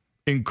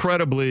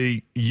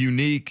incredibly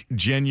unique,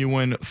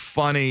 genuine,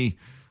 funny,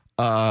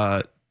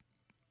 not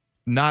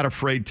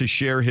afraid to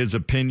share his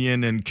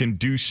opinion and can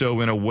do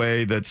so in a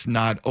way that's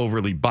not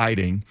overly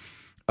biting.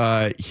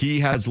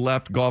 He has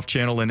left Golf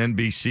Channel and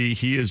NBC.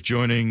 He is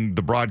joining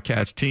the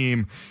broadcast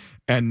team.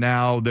 And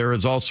now there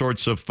is all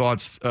sorts of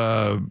thoughts,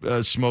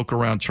 smoke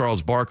around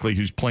Charles Barkley,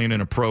 who's playing in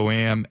a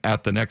Pro-Am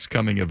at the next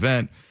coming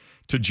event,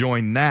 to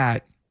join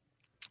that.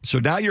 So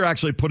now you're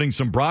actually putting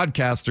some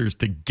broadcasters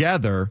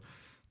together.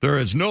 There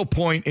is no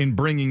point in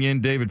bringing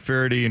in David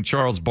Feherty and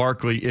Charles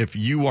Barkley if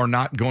you are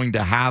not going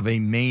to have a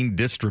main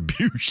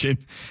distribution,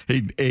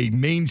 a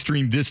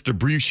mainstream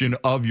distribution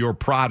of your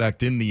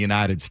product in the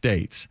United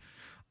States,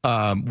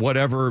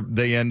 whatever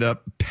they end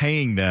up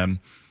paying them.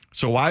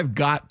 So I've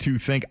got to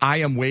think, I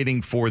am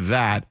waiting for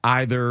that,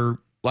 either,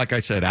 like I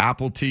said,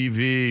 Apple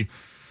TV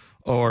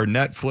or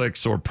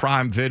Netflix or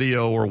Prime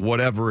Video or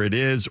whatever it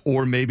is,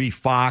 or maybe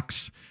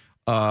Fox.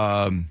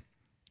 The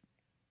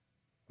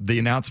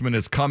announcement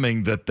is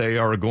coming that they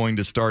are going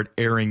to start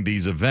airing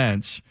these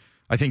events.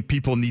 I think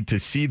people need to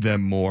see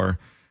them more.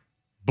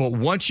 But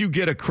once you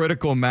get a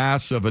critical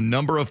mass of a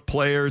number of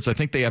players, I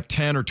think they have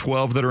 10 or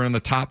 12 that are in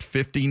the top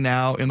 50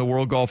 now in the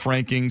World Golf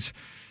Rankings.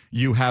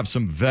 You have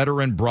some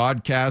veteran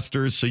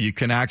broadcasters, so you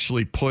can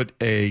actually put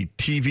a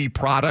TV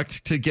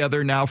product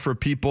together now for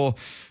people.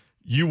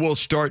 You will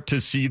start to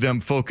see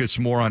them focus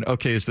more on,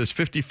 okay, is this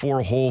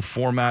 54-hole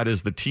format,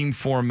 is the team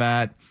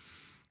format,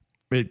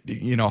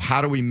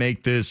 how do we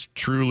make this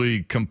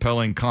truly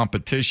compelling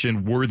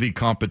competition, worthy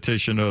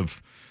competition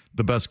of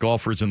the best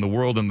golfers in the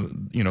world?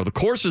 And, the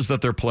courses that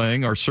they're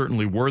playing are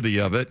certainly worthy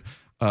of it.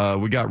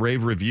 We got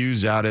rave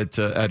reviews out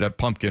at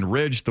Pumpkin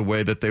Ridge, the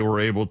way that they were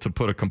able to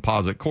put a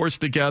composite course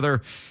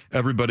together.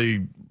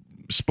 Everybody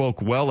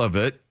spoke well of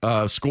it.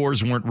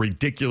 Scores weren't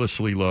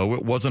ridiculously low.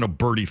 It wasn't a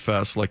birdie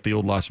fest like the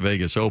old Las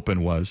Vegas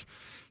Open was.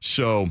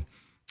 So,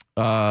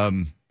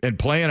 and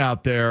playing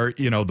out there,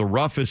 the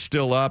rough is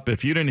still up.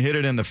 If you didn't hit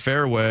it in the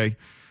fairway,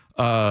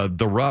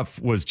 the rough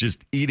was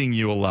just eating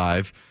you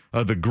alive.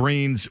 The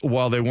greens,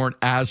 while they weren't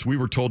we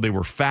were told they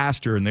were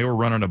faster, and they were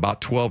running about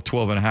 12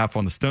 and a half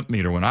on the stump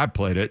meter when I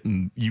played it,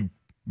 and you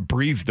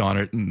breathed on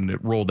it, and it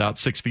rolled out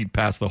 6 feet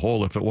past the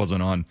hole if it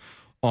wasn't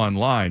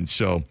online.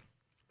 So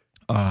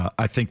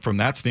I think from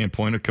that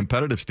standpoint, a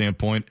competitive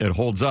standpoint, it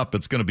holds up.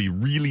 It's going to be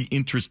really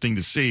interesting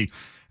to see.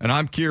 And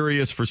I'm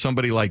curious for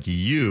somebody like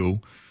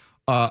you,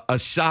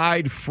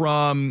 aside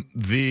from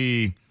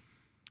the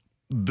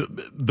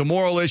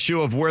moral issue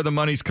of where the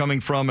money's coming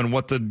from and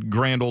what the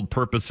grand old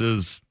purpose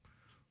is,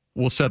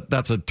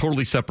 that's a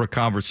totally separate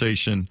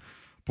conversation.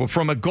 But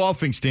from a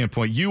golfing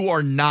standpoint, you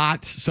are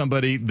not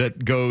somebody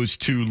that goes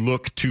to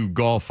look to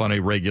golf on a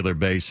regular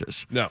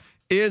basis. No.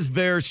 Is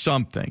there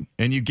something,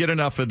 and you get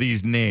enough of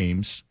these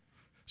names,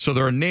 so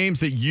there are names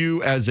that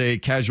you as a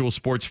casual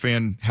sports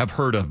fan have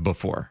heard of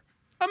before?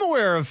 I'm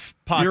aware of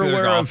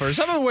popular golfers.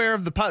 I'm aware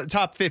of the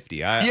top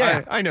 50.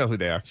 I know who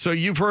they are. So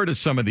you've heard of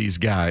some of these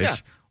guys. Yeah.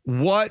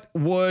 What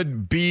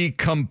would be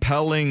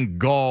compelling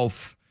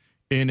golf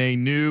in a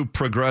new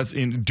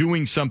in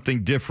doing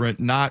something different,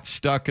 not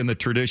stuck in the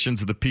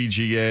traditions of the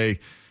PGA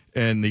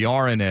and the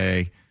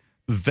R&A,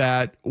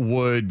 that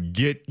would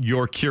get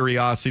your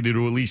curiosity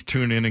to at least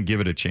tune in and give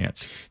it a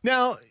chance?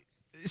 Now,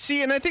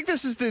 see, and I think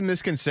this is the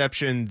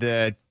misconception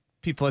that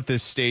people at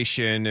this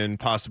station and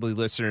possibly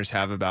listeners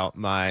have about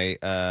my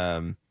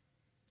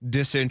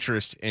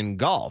disinterest in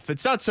golf.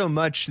 It's not so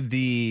much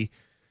the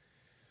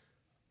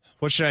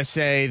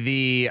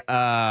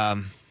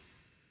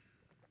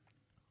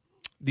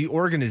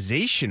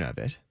organization of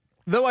it,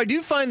 though I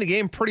do find the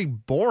game pretty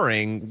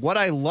boring. What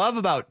I love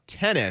about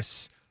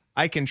tennis,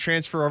 I can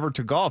transfer over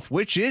to golf,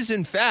 which is,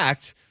 in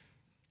fact,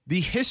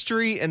 the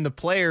history and the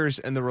players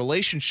and the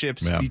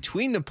relationships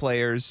between the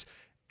players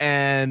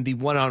and the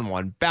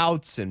one-on-one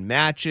bouts and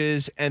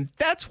matches. And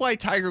that's why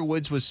Tiger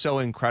Woods was so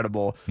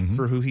incredible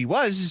for who he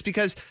was, is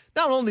because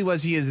not only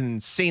was he an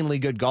insanely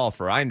good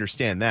golfer, I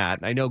understand that,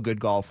 and I know good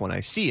golf when I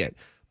see it,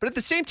 but at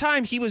the same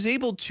time, he was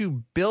able to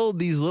build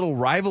these little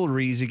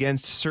rivalries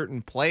against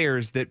certain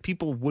players that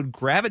people would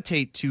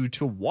gravitate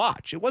to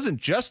watch. It wasn't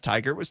just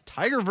Tiger. It was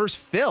Tiger versus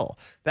Phil.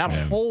 That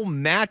whole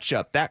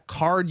matchup, that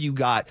card you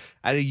got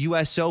at a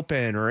U.S.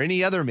 Open or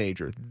any other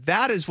major,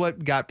 that is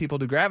what got people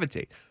to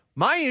gravitate.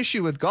 My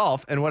issue with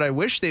golf, and what I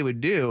wish they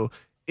would do,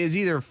 is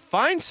either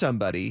find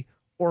somebody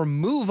or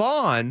move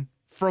on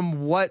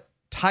from what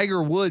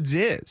Tiger Woods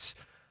is.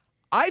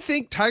 I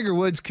think Tiger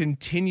Woods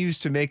continues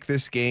to make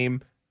this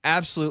game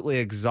absolutely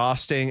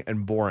exhausting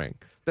and boring.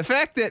 The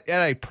fact that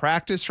at a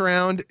practice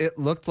round, it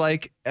looked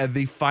like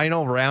the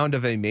final round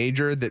of a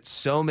major that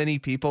so many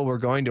people were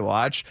going to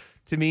watch,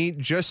 to me,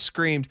 just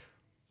screamed,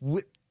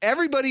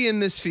 everybody in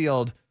this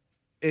field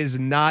is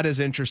not as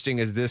interesting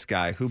as this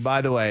guy, who,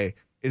 by the way,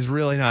 is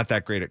really not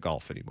that great at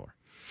golf anymore.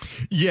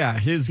 Yeah,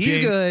 he's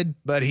good,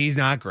 but he's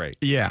not great.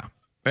 Yeah.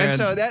 And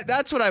so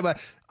that's what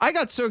I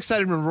got so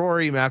excited when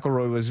Rory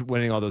McIlroy was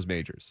winning all those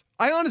majors.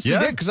 I honestly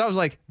did, because I was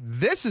like,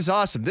 this is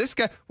awesome. This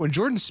guy, when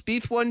Jordan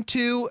Spieth won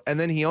 2 and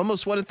then he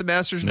almost won at the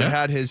Masters but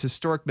had his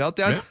historic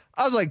meltdown,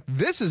 I was like,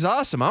 this is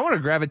awesome. I want to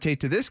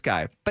gravitate to this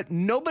guy. But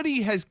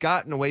nobody has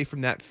gotten away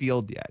from that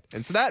field yet.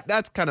 And so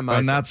that's kind of my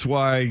And that's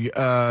why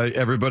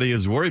everybody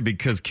is worried,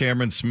 because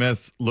Cameron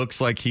Smith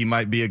looks like he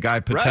might be a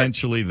guy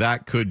potentially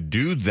that could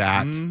do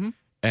that. Mm-hmm.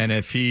 And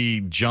if he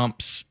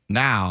jumps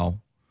now,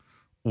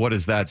 what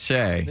does that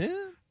say?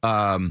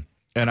 Yeah.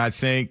 And I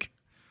think,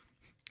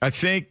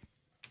 the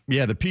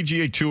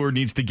PGA Tour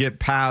needs to get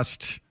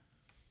past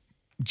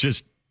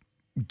just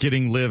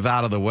getting LIV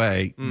out of the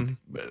way.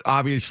 Mm-hmm.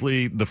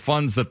 Obviously, the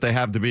funds that they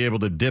have to be able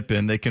to dip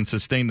in, they can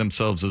sustain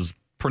themselves as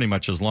pretty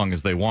much as long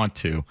as they want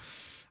to.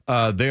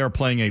 They are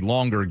playing a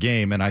longer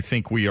game, and I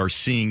think we are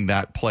seeing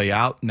that play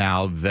out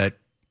now that,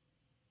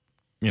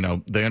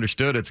 they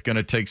understood it's going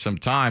to take some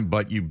time,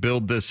 but you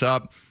build this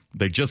up.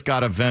 They just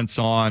got events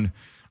on.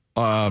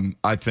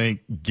 I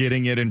think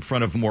getting it in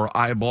front of more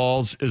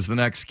eyeballs is the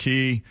next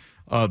key.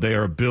 They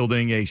are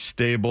building a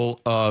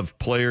stable of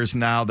players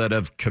now that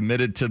have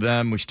committed to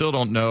them. We still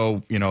don't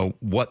know,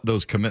 what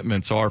those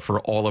commitments are for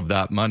all of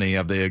that money.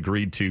 Have they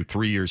agreed to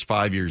 3 years,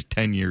 5 years,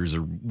 10 years, or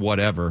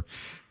whatever?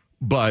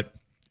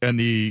 And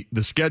the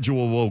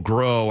schedule will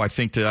grow, I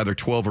think, to either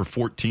 12 or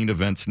 14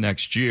 events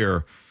next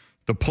year.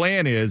 The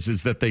plan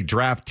is that they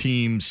draft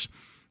teams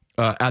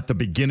at the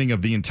beginning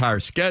of the entire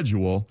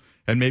schedule.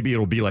 And maybe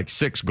it'll be like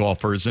 6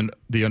 golfers, and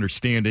the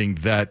understanding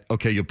that,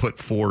 okay, you'll put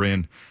 4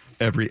 in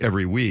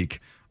every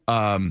week.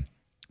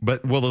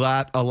 But will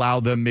that allow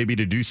them maybe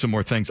to do some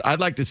more things? I'd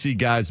like to see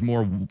guys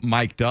more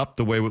mic'd up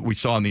the way we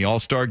saw in the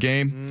All-Star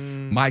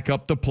game. Mic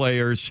up the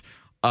players,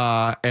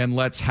 and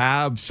let's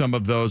have some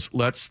of those.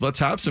 Let's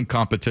have some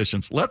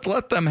competitions.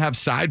 Let them have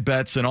side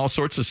bets and all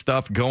sorts of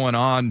stuff going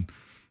on.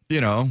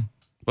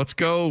 Let's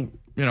go,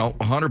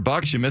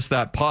 $100, you missed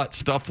that putt,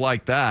 stuff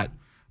like that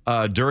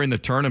during the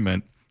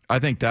tournament. I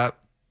think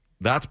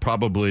that's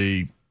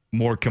probably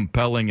more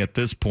compelling at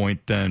this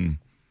point than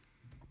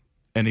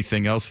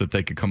anything else that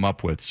they could come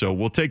up with. So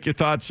we'll take your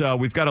thoughts.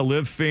 We've got a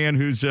LIV fan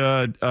who's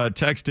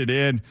texted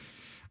in.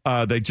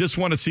 They just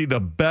want to see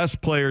the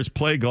best players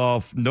play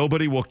golf.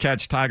 Nobody will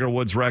catch Tiger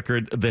Woods'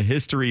 record. The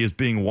history is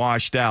being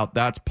washed out.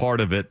 That's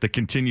part of it. The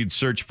continued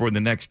search for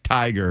the next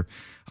Tiger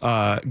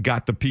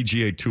got the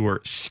PGA Tour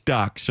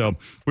stuck. So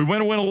we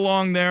went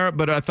along there,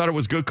 but I thought it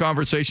was good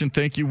conversation.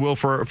 Thank you, Will,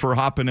 for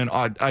hopping in.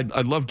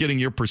 I love getting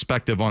your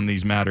perspective on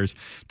these matters.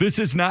 This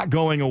is not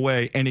going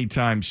away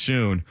anytime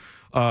soon,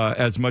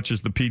 as much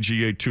as the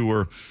PGA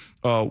Tour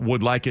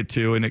would like it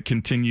to, and it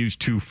continues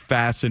to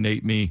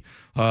fascinate me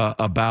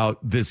about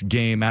this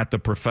game at the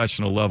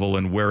professional level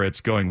and where it's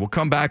going. We'll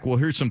come back. We'll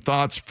hear some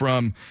thoughts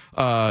from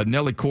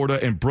Nelly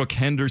Korda and Brooke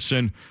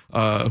Henderson,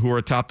 who are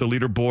atop the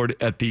leaderboard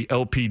at the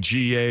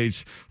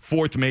LPGA's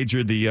 4th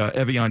major, the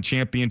Evian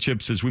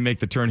Championships, as we make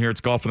the turn here. It's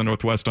Golf in the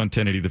Northwest on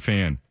 1080 The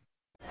Fan.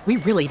 We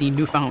really need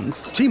new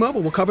phones. T-Mobile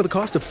will cover the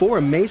cost of 4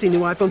 amazing new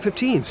iPhone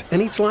 15s, and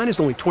each line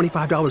is only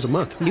 $25 a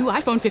month. New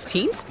iPhone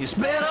 15s? It's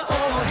better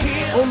over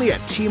here. Only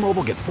at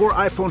T-Mobile, get 4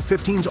 iPhone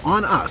 15s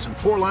on us and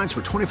 4 lines for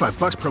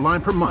 $25 per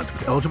line per month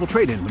with eligible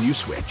trade-in when you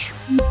switch.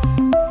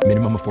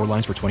 Minimum of 4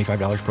 lines for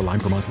 $25 per line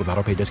per month with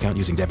autopay discount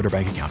using debit or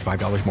bank account.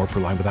 $5 more per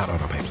line without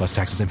autopay, plus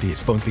taxes and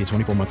fees. Phone fee at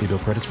 24 monthly bill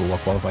credits for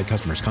well-qualified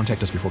customers.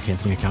 Contact us before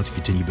canceling account to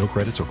continue bill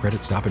credits or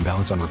credit stop and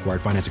balance on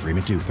required finance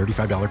agreement due.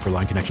 $35 per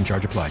line connection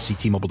charge applies. See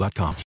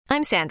T-Mobile.com.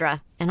 I'm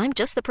Sandra, and I'm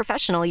just the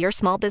professional your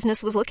small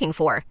business was looking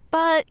for.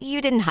 But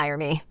you didn't hire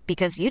me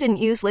because you didn't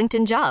use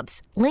LinkedIn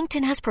Jobs.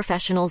 LinkedIn has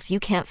professionals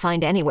you can't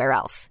find anywhere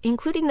else,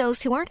 including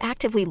those who aren't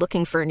actively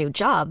looking for a new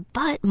job,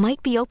 but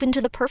might be open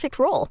to the perfect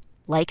role,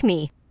 like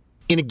me.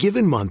 In a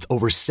given month,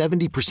 over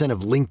 70%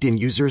 of LinkedIn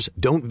users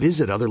don't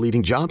visit other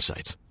leading job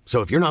sites. So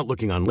if you're not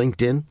looking on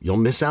LinkedIn, you'll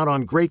miss out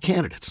on great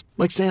candidates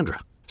like Sandra.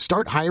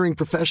 Start hiring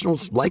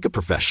professionals like a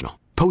professional.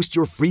 Post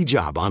your free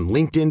job on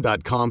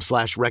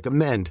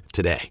linkedin.com/recommend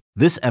today.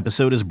 This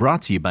episode is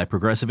brought to you by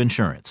Progressive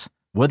Insurance.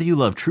 Whether you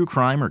love true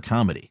crime or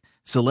comedy,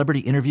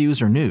 celebrity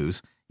interviews or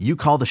news, you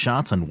call the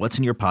shots on what's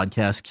in your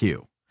podcast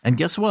queue. And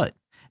guess what?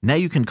 Now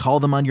you can call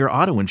them on your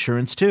auto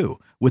insurance too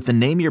with the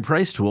Name Your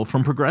Price tool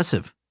from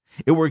Progressive.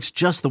 It works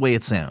just the way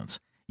it sounds.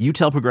 You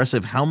tell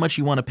Progressive how much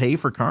you want to pay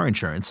for car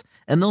insurance,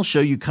 and they'll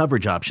show you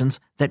coverage options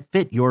that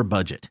fit your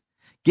budget.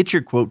 Get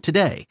your quote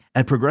today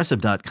at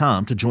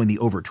Progressive.com to join the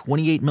over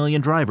 28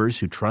 million drivers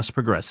who trust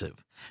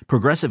Progressive.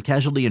 Progressive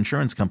Casualty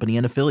Insurance Company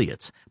and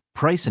Affiliates.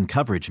 Price and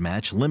coverage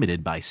match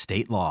limited by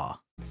state law.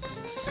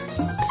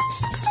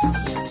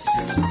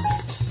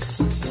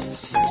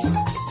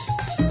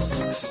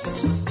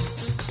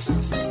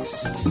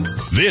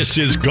 This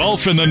is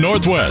Golf in the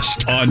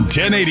Northwest on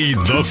 1080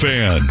 The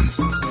Fan.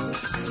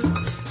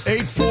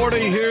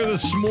 8:40 here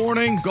this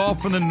morning,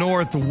 Golf in the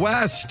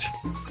Northwest.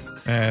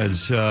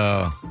 As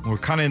we're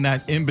kind of in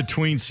that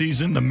in-between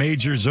season, the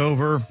major's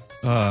over.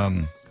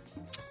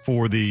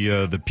 for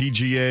the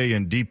PGA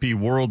and DP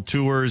World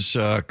Tours.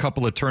 A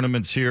couple of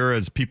tournaments here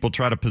as people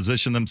try to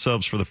position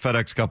themselves for the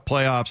FedEx Cup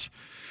playoffs.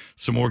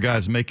 Some more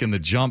guys making the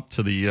jump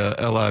to the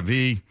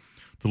LIV,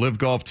 the Live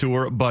Golf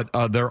Tour. But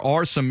there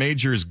are some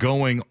majors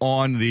going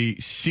on. The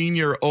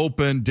Senior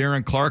Open,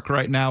 Darren Clark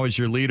right now is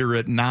your leader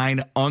at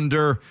 9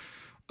 under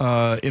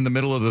in the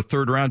middle of the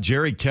third round.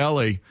 Jerry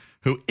Kelly,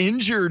 who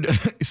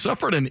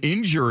suffered an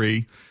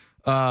injury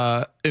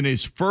in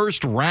his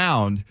first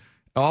round.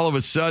 All of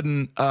a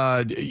sudden,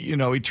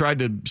 he tried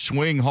to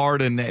swing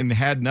hard and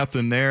had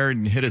nothing there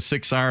and hit a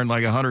 6-iron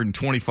like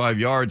 125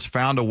 yards.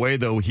 Found a way,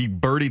 though. He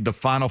birdied the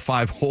final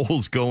 5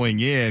 holes going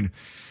in.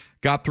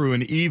 Got through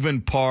an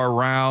even par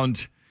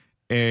round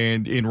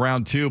and in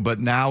round 2, but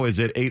now is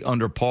at 8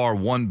 under par,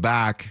 1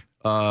 back.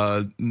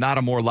 Not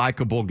a more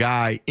likable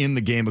guy in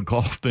the game of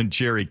golf than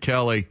Jerry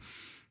Kelly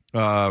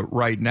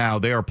right now.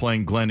 They are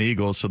playing Glen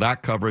Eagles, so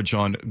that coverage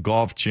on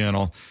Golf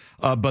Channel.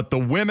 But the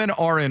women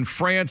are in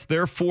France.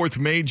 Their 4th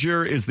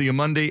major is the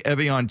Amundi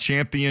Evian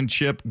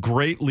Championship.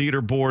 Great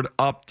leaderboard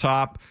up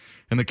top.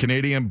 And the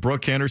Canadian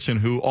Brooke Henderson,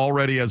 who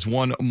already has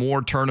won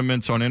more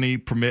tournaments on any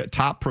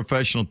top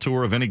professional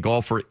tour of any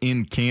golfer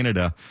in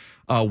Canada,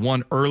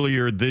 won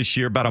earlier this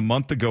year, about a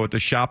month ago at the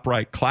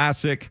ShopRite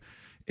Classic,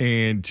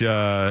 and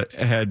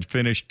had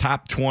finished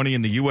top 20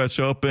 in the U.S.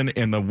 Open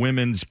and the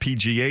Women's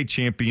PGA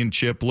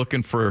Championship,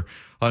 looking for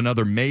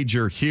another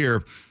major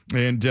here.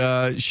 And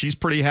she's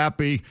pretty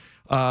happy.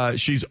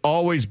 She's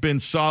always been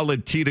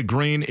solid tee to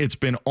green. It's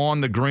been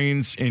on the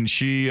greens, and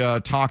she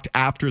talked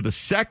after the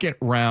second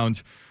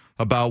round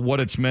about what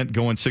it's meant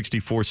going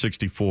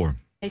 64-64.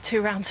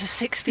 2 rounds of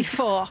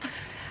 64.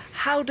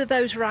 How do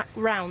those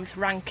rounds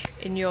rank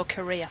in your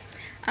career?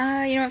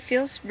 It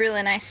feels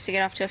really nice to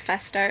get off to a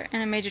fast start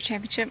in a major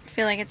championship. I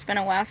feel like it's been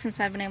a while since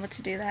I've been able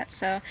to do that.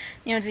 So,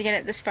 to get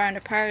it this far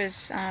under par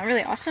is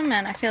really awesome.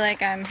 And I feel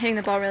like I'm hitting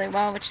the ball really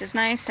well, which is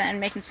nice,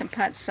 and making some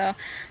putts. So,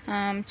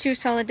 2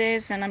 solid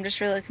days, and I'm just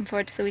really looking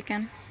forward to the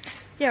weekend.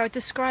 Yeah, I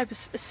describe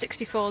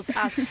 64s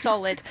as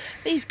solid.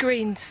 These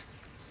greens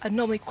are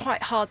normally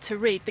quite hard to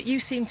read, but you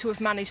seem to have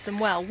managed them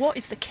well. What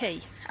is the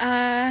key?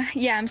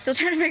 I'm still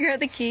trying to figure out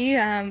the key.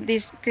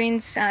 These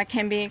greens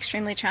can be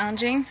extremely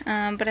challenging,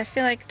 but I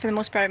feel like for the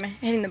most part I've been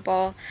hitting the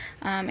ball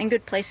in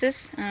good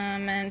places,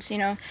 and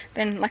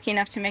been lucky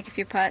enough to make a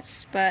few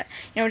putts. But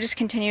just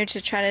continue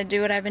to try to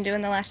do what I've been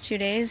doing the last 2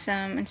 days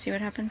and see what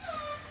happens.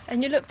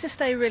 And you look to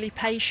stay really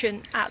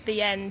patient at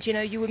the end.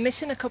 You were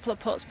missing a couple of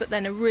putts, but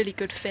then a really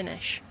good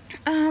finish.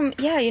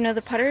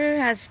 The putter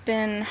has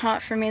been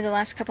hot for me the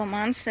last couple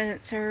months.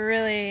 It's a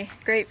really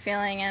great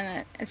feeling,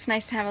 and it's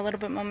nice to have a little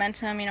bit of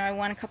momentum. I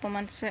won a couple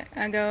months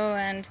ago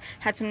and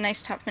had some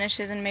nice top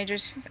finishes in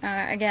majors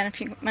again a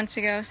few months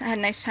ago. So I had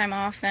a nice time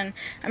off, and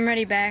I'm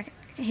ready back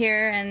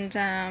here,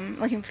 and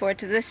looking forward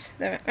to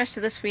the rest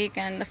of this week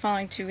and the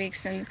following 2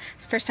 weeks. And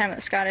it's the first time at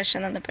the Scottish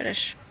and then the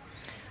British.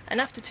 And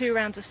after 2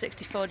 rounds of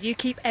 64, do you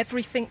keep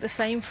everything the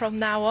same from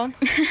now on?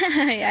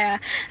 Yeah,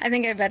 I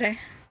think I better.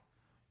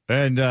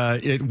 And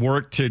it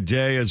worked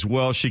today as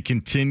well. She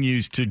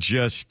continues to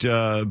just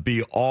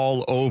be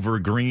all over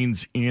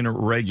greens in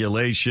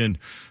regulation.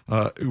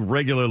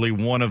 Regularly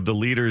one of the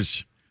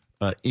leaders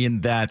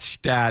in that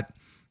stat.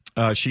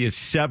 She is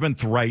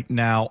 7th right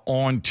now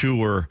on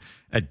tour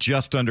at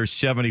just under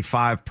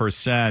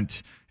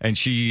 75%. And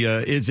she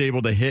is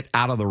able to hit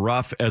out of the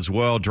rough as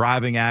well.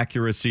 Driving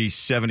accuracy,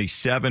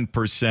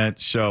 77%.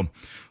 So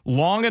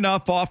long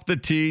enough off the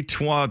tee,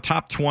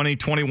 top 20,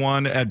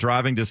 21 at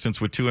driving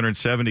distance with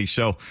 270.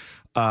 So,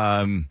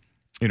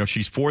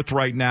 she's 4th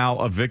right now,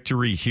 a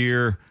victory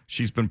here.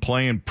 She's been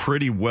playing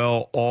pretty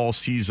well all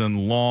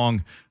season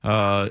long.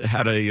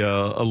 Had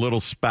a little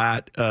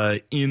spat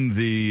in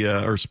the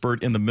or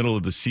spurt in the middle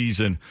of the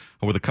season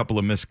with a couple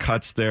of missed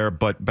cuts there,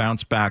 but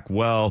bounced back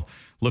well.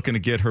 Looking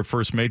to get her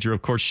first major.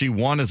 Of course, she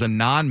won as a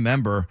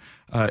non-member.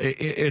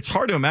 It's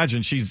hard to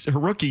imagine. Her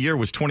rookie year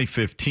was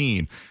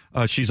 2015.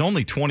 She's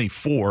only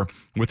 24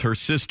 with her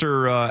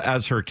sister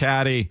as her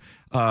caddy.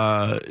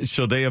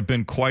 So they have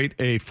been quite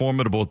a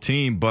formidable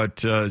team,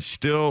 but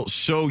still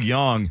so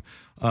young.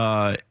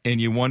 And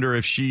you wonder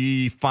if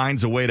she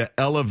finds a way to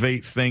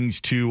elevate things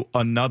to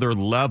another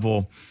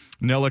level.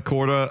 Nella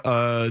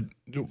Corda,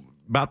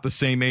 about the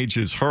same age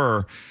as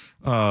her.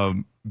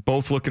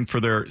 Both looking for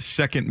their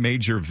second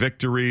major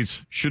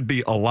victories. Should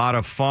be a lot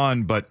of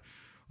fun. But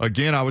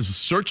again, I was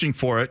searching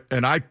for it,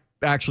 and I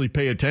actually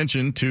pay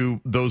attention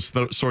to those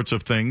sorts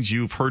of things.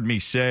 You've heard me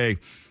say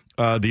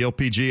the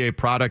LPGA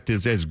product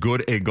is as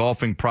good a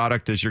golfing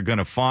product as you're going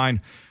to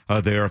find.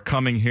 They are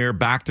coming here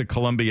back to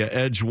Columbia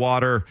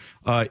Edgewater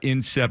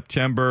in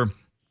September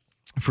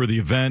for the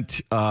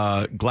event.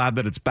 Glad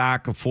that it's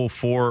back, a full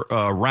 4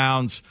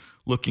 rounds.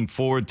 Looking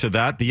forward to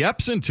that. The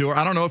Epson Tour,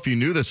 I don't know if you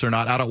knew this or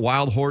not, out at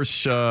Wild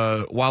Horse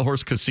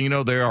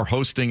Casino, they are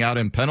hosting out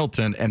in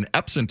Pendleton an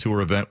Epson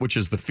Tour event, which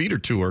is the feeder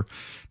tour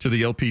to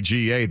the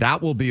LPGA.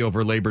 That will be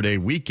over Labor Day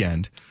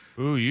weekend.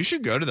 Ooh, you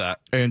should go to that.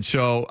 And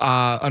so,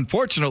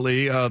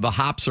 unfortunately, the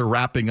Hops are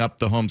wrapping up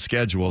the home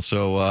schedule,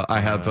 so I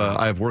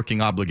have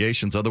working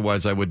obligations.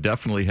 Otherwise, I would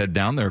definitely head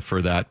down there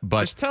for that.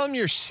 But just tell them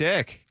you're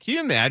sick. Can you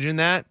imagine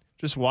that?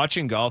 Just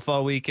watching golf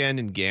all weekend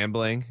and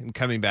gambling and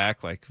coming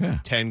back like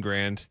 10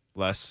 grand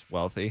less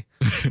wealthy.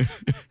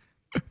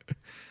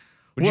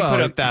 Would you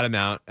put up that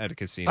amount at a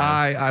casino?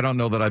 I don't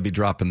know that I'd be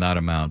dropping that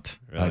amount.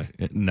 Really?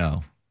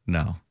 No.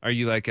 Are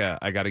you like a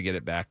I got to get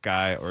it back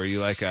guy, or are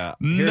you like a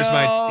here's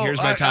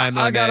my time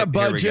limit? I got a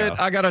budget.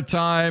 I got a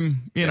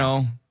time. You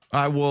know,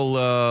 I will.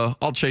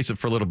 I'll chase it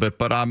for a little bit,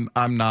 but I'm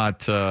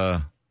not.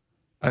 I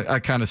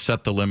kind of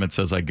set the limits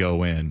as I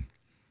go in.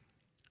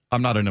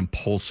 I'm not an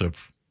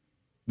impulsive.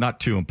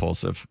 Not too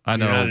impulsive. I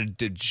know. You're not a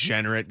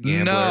degenerate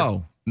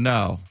gambler.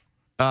 No.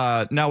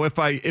 Now, if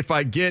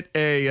I get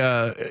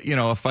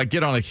if I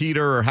get on a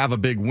heater or have a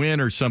big win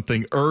or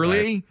something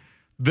early,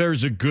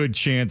 there's a good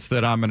chance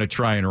that I'm going to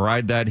try and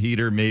ride that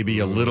heater maybe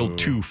a little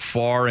too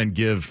far and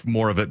give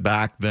more of it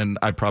back than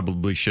I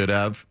probably should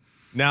have.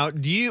 Now,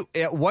 do you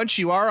once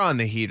you are on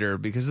the heater,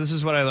 because this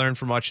is what I learned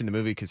from watching the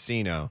movie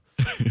Casino,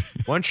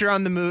 once you're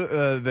on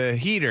the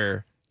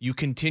heater, you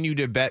continue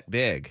to bet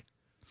big.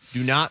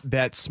 Do not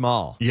bet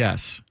small.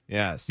 Yes.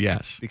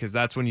 Because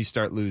that's when you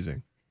start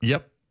losing.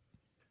 Yep.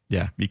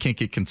 Yeah, you can't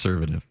get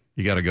conservative.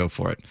 You got to go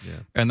for it. Yeah.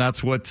 And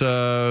that's what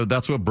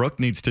Brooke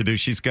needs to do.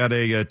 She's got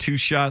a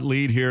 2-shot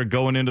lead here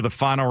going into the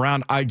final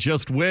round. I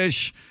just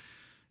wish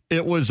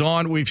it was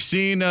on. We've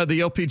seen the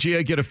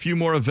LPGA get a few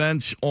more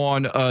events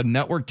on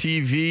network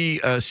TV.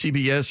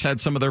 CBS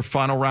had some of their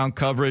final round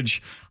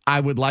coverage. I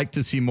would like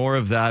to see more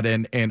of that,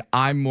 and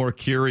I'm more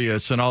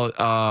curious, and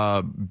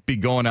I'll be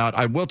going out.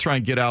 I will try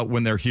and get out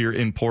when they're here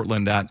in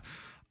Portland at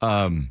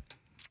Columbia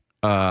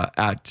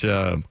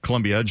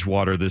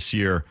Edgewater this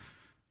year.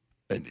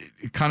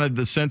 Kind of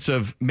the sense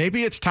of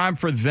maybe it's time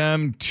for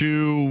them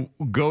to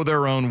go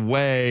their own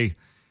way,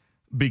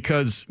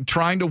 because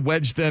trying to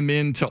wedge them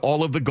into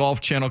all of the Golf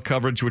Channel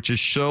coverage, which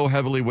is so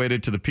heavily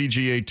weighted to the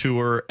PGA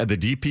Tour, the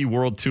DP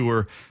World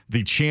Tour,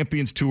 the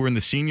Champions Tour, and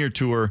the Senior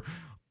Tour,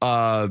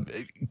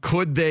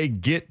 could they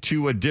get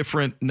to a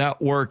different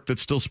network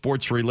that's still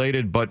sports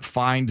related, but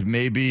find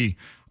maybe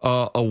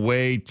a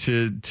way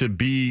to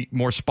be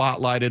more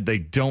spotlighted? They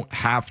don't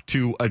have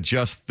to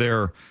adjust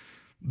their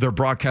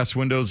broadcast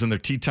windows and their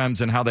tee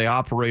times and how they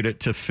operate it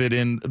to fit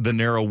in the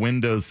narrow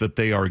windows that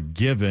they are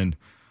given,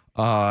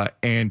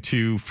 and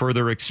to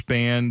further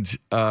expand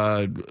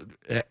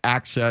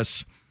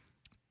access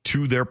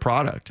to their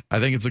product. I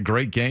think it's a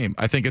great game.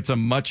 I think it's a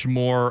much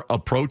more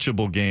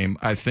approachable game.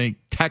 I think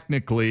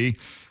technically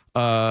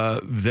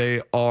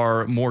they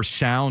are more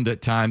sound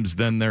at times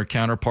than their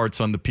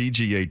counterparts on the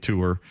PGA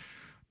Tour.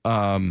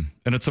 And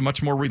it's a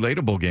much more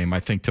relatable game,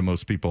 I think, to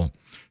most people.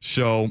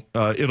 So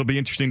it'll be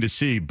interesting to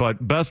see.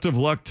 But best of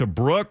luck to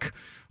Brooke.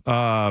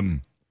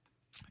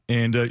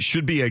 And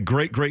should be a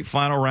great, great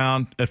final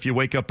round. If you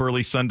wake up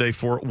early Sunday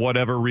for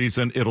whatever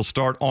reason, it'll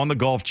start on the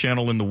Golf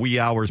Channel in the wee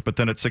hours, but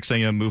then at 6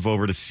 a.m. move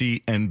over to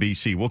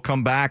CNBC. We'll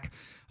come back.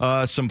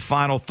 Some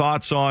final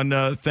thoughts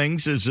on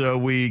things as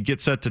we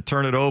get set to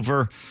turn it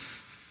over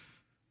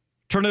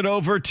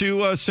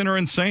to Sinner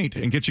and Saint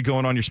and get you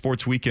going on your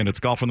sports weekend. It's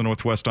Golf in the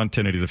Northwest on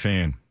 1080 The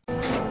Fan.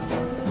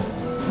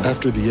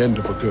 After the end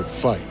of a good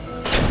fight,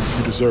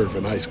 you deserve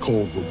an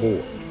ice-cold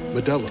reward.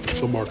 Modelo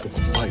is the mark of a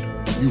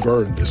fighter. You've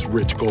earned this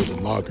rich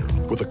golden lager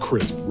with a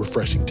crisp,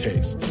 refreshing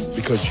taste.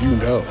 Because you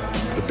know,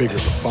 the bigger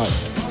the fight,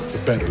 the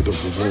better the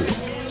reward.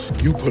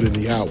 You put in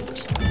the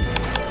hours,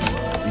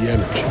 the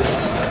energy,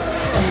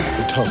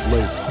 the tough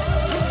labor.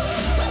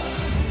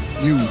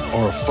 You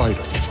are a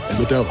fighter,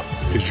 and Modelo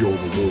is your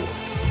reward.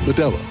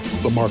 Modelo,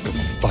 the mark of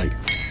a fighter.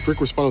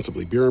 Drink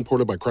responsibly. Beer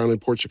imported by Crown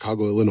Imports,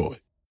 Chicago, Illinois.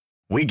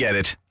 We get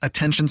it.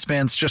 Attention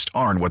spans just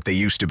aren't what they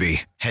used to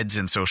be. Heads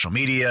in social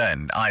media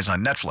and eyes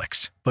on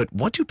Netflix. But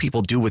what do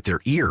people do with their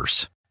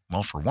ears?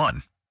 Well, for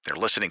one, they're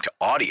listening to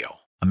audio.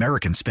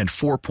 Americans spend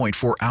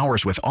 4.4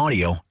 hours with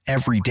audio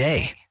every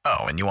day.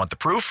 Oh, and you want the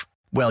proof?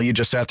 Well, you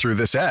just sat through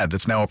this ad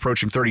that's now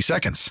approaching 30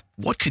 seconds.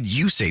 What could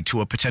you say to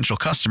a potential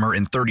customer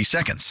in 30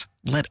 seconds?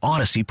 Let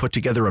Odyssey put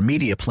together a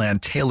media plan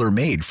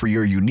tailor-made for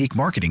your unique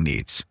marketing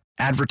needs.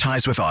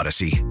 Advertise with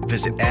Odyssey.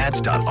 Visit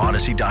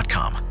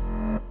ads.odyssey.com.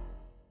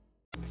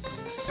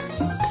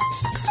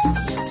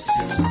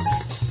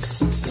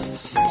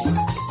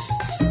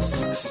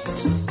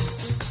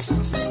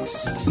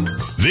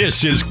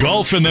 This is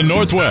Golf in the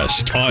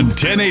Northwest on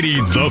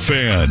 1080 The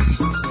Fan.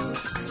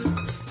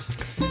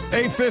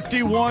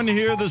 8:51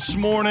 here this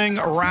morning,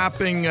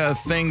 wrapping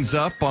things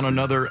up on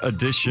another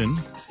edition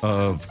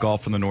of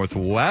Golf in the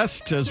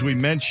Northwest. As we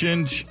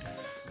mentioned,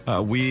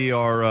 we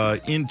are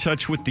in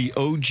touch with the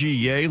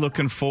OGA.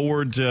 Looking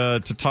forward to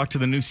talk to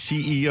the new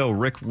CEO,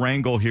 Rick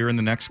Rangel, here in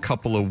the next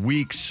couple of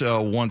weeks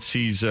once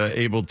he's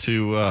able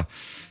to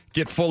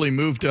get fully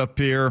moved up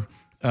here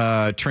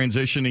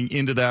transitioning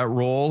into that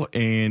role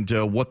and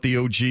what the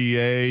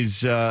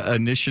OGA's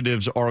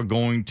initiatives are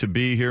going to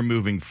be here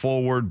moving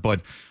forward.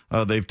 But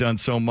they've done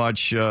so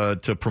much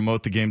to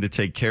promote the game, to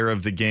take care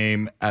of the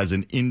game as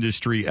an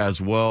industry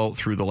as well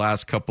through the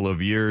last couple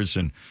of years.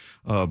 And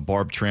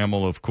Barb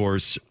Trammell, of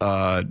course,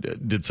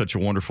 did such a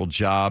wonderful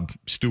job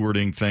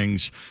stewarding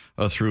things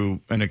through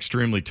an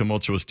extremely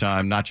tumultuous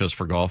time, not just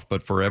for golf,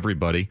 but for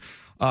everybody.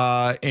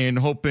 And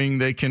hoping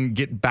they can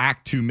get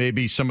back to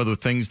maybe some of the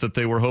things that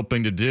they were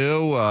hoping to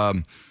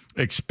do.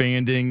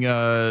 Expanding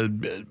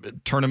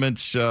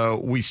tournaments.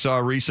 We saw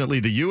recently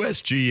the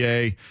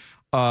USGA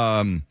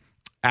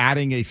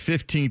adding a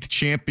 15th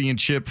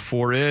championship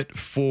for it,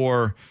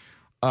 for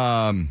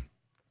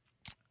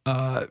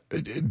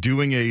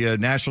doing a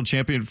national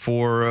champion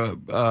for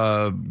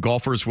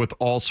golfers with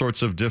all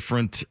sorts of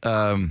different,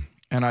 and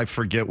I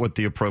forget what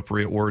the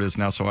appropriate word is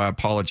now, so I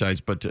apologize,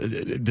 but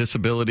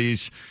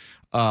disabilities,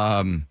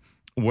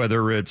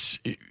 whether it's,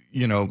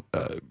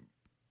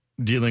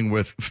 dealing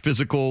with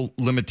physical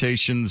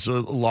limitations,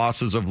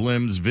 losses of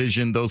limbs,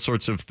 vision, those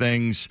sorts of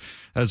things,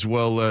 as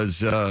well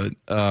as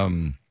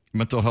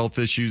mental health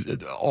issues,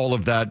 all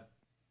of that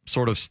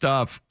sort of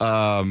stuff.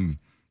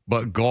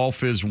 But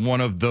golf is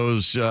one of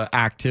those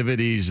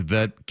activities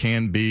that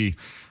can be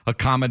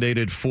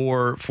accommodated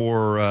for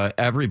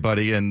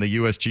everybody. And the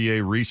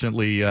USGA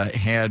recently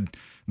had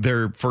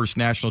their first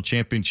national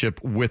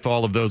championship with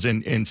all of those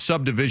in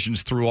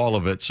subdivisions through all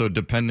of it. So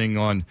depending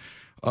on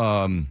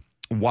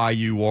why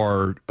you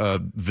are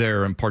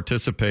there and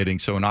participating.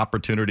 So an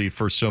opportunity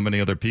for so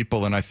many other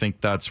people. And I think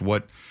that's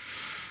what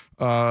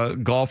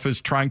golf is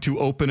trying to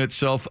open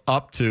itself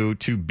up to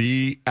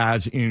be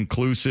as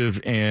inclusive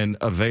and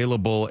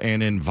available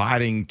and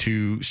inviting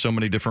to so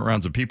many different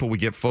rounds of people. We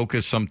get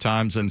focused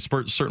sometimes, and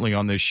certainly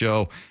on this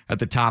show, at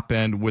the top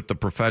end with the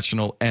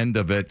professional end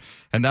of it.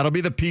 And that'll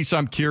be the piece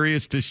I'm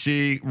curious to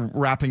see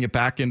wrapping it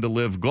back into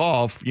Live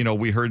Golf.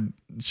 We heard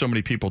so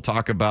many people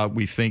talk about,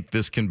 we think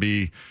this can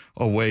be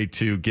a way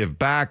to give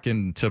back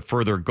and to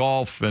further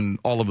golf and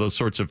all of those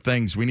sorts of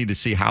things. We need to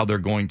see how they're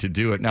going to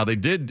do it. Now, they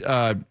did,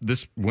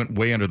 this went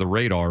way under the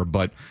radar,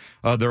 but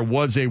there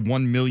was a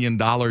 $1 million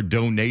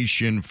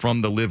donation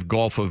from the Live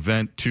Golf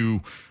event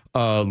to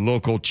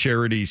local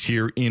charities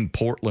here in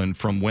Portland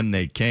from when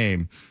they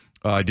came.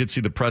 I did see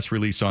the press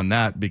release on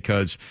that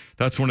because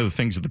that's one of the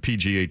things of the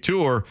PGA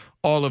Tour.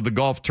 All of the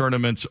golf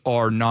tournaments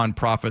are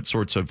nonprofit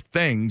sorts of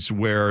things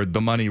where the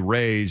money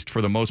raised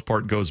for the most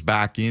part goes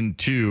back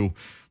into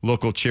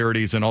local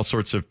charities and all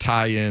sorts of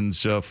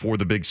tie-ins for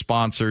the big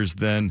sponsors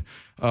then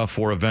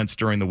for events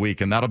during the week.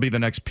 And that'll be the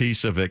next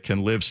piece of it.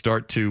 Can Live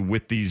start to,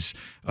 with these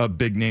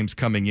big names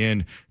coming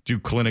in, do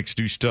clinics,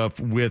 do stuff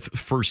with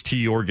first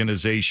tee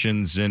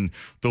organizations and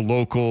the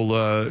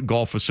local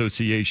golf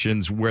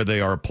associations where they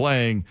are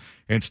playing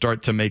and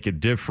start to make a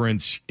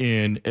difference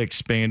in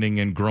expanding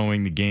and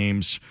growing the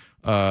games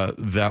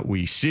that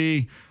we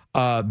see.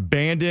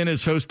 Bandon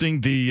is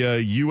hosting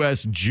the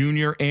U.S.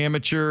 Junior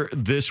Amateur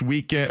this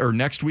weekend or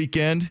next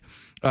weekend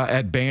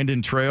at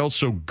Bandon Trails.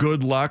 So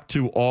good luck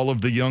to all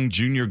of the young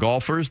junior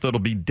golfers that'll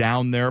be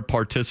down there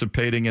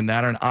participating in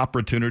that. An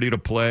opportunity to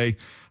play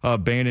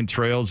Bandon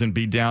Trails and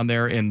be down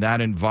there in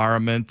that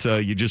environment.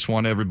 You just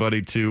want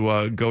everybody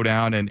to go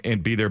down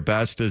and be their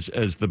best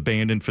as the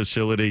Bandon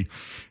facility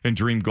and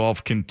Dream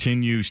Golf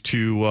continues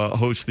to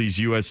host these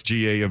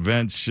USGA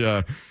events,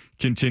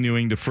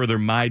 continuing to further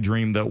my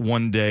dream that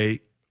one day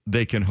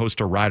they can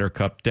host a Ryder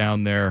Cup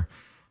down there.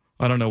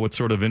 I don't know what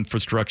sort of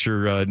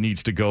infrastructure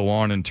needs to go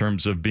on in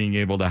terms of being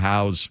able to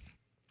house,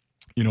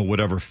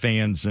 whatever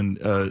fans, and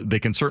they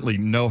can certainly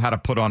know how to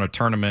put on a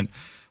tournament.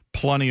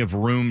 Plenty of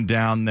room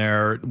down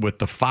there with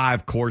the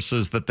 5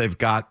 courses that they've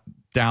got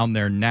down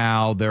there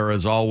now. There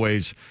is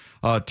always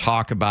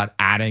talk about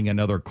adding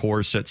another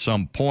course at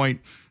some point.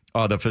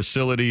 The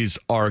facilities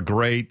are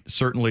great.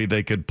 Certainly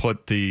they could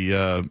put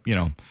the,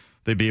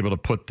 they'd be able to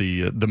put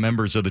the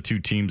members of the two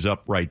teams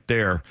up right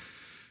there.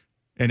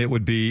 And it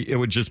would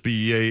just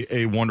be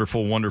a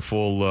wonderful,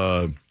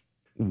 wonderful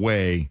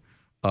way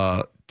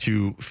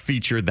to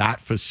feature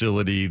that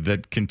facility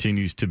that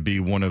continues to be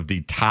one of the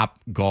top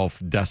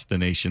golf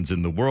destinations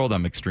in the world.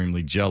 I'm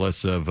extremely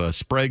jealous of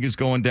Sprague, who's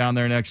going down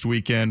there next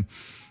weekend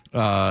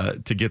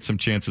to get some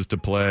chances to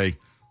play.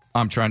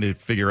 I'm trying to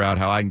figure out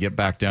how I can get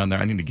back down there.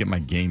 I need to get my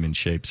game in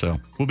shape, so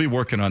we'll be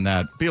working on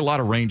that. Be a lot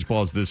of range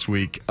balls this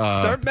week.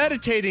 Start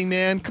meditating,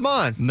 man. Come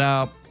on.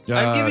 No.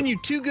 I've given you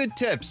 2 good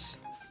tips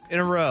in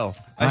a row.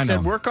 I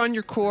said work on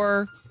your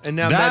core, and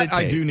now that meditate.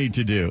 I do need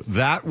to do.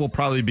 That will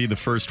probably be the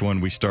first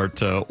one we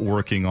start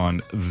working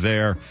on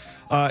there.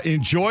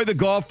 Enjoy the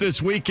golf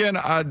this weekend.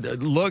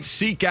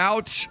 Seek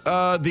out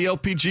the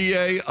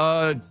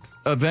LPGA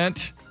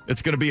event.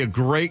 It's going to be a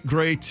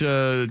great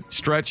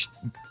stretch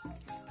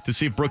to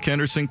see if Brooke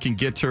Henderson can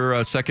get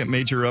her second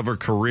major of her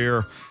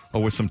career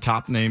with some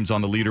top names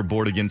on the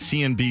leaderboard. Again,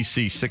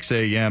 CNBC, 6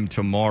 a.m.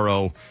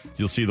 tomorrow.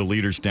 You'll see the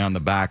leaders down the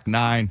back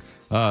 9.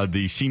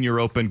 The Senior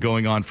Open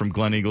going on from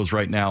Glen Eagles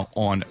right now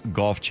on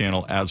Golf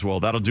Channel as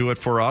well. That'll do it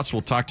for us.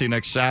 We'll talk to you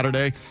next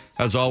Saturday.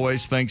 As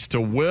always, thanks to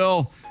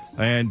Will.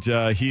 And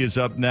he is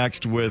up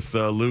next with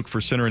Luke for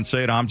Sinner and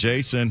Say It. I'm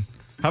Jason.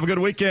 Have a good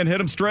weekend. Hit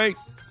him straight.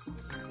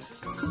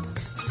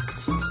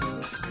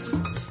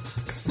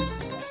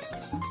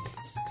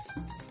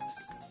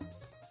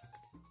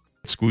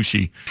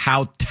 Squishy,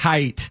 how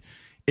tight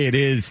it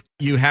is.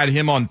 You had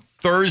him on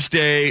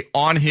Thursday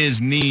on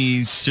his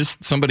knees,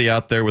 just somebody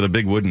out there with a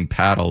big wooden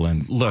paddle.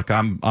 And look,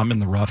 I'm in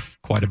the rough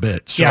quite a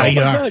bit. So, yeah, oh my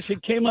gosh,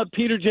 it came up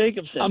Peter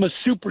Jacobson. I'm a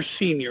super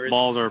senior.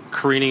 Balls are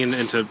careening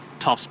into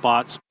tough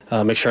spots.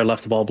 Make sure I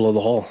left the ball below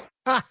the hole.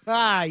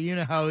 You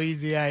know how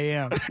easy I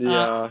am.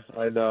 Yeah,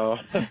 I know.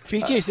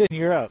 PJ's in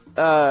Europe.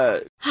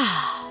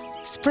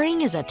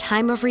 Spring is a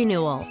time of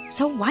renewal,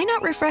 so why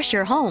not refresh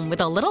your home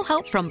with a little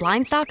help from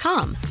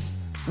Blinds.com?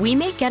 We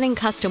make getting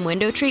custom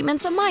window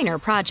treatments a minor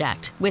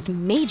project with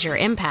major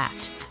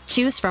impact.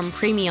 Choose from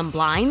premium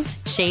blinds,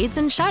 shades,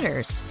 and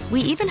shutters.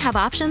 We even have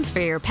options for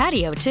your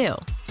patio, too.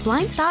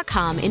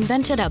 Blinds.com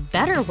invented a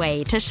better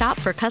way to shop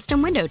for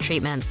custom window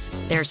treatments.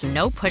 There's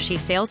no pushy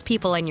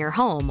salespeople in your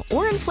home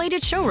or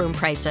inflated showroom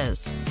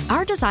prices.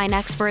 Our design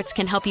experts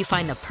can help you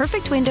find the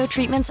perfect window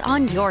treatments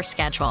on your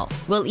schedule.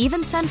 We'll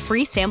even send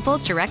free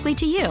samples directly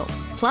to you.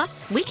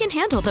 Plus, we can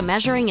handle the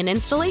measuring and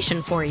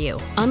installation for you.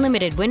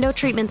 Unlimited window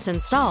treatments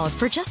installed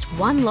for just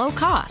one low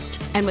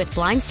cost. And with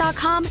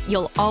Blinds.com,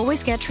 you'll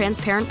always get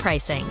transparent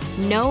pricing.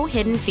 No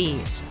hidden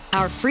fees.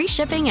 Our free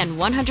shipping and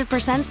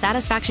 100%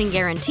 satisfaction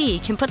guarantee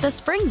can put the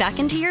spring back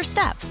into your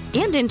step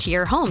and into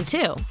your home,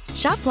 too.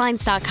 Shop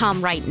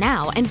Blinds.com right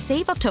now and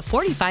save up to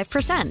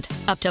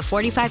 45%. Up to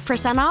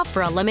 45% off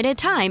for a limited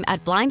time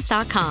at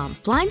Blinds.com.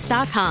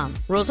 Blinds.com.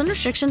 Rules and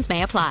restrictions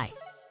may apply.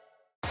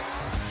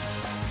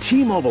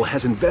 T-Mobile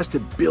has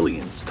invested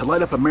billions to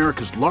light up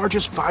America's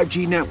largest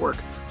 5G network,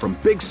 from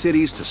big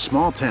cities to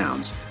small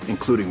towns,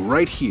 including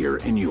right here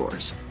in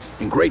yours.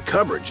 And great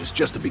coverage is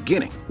just the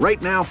beginning. Right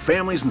now,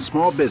 families and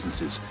small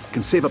businesses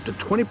can save up to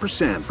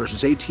 20%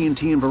 versus AT&T and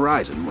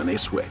Verizon when they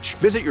switch.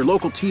 Visit your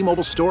local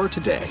T-Mobile store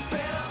today.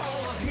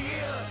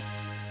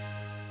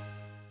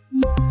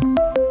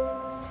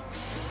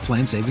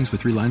 Plan savings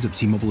with 3 lines of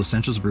T-Mobile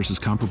Essentials versus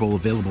comparable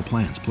available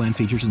plans. Plan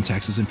features and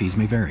taxes and fees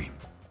may vary.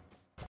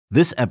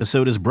 This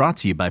episode is brought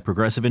to you by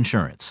Progressive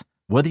Insurance.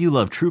 Whether you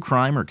love true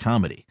crime or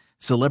comedy,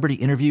 celebrity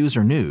interviews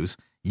or news,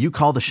 you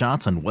call the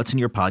shots on what's in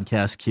your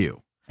podcast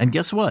queue. And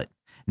guess what?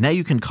 Now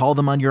you can call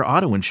them on your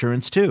auto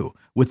insurance too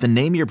with the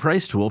Name Your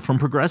Price tool from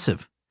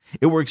Progressive.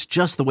 It works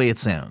just the way it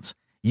sounds.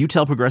 You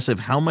tell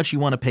Progressive how much you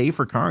want to pay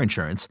for car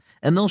insurance,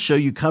 and they'll show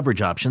you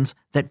coverage options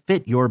that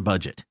fit your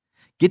budget.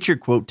 Get your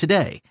quote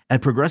today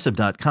at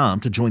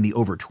Progressive.com to join the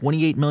over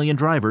 28 million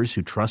drivers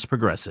who trust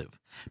Progressive.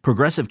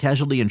 Progressive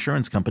Casualty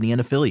Insurance Company and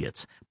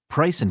Affiliates.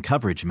 Price and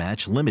coverage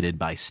match limited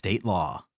by state law.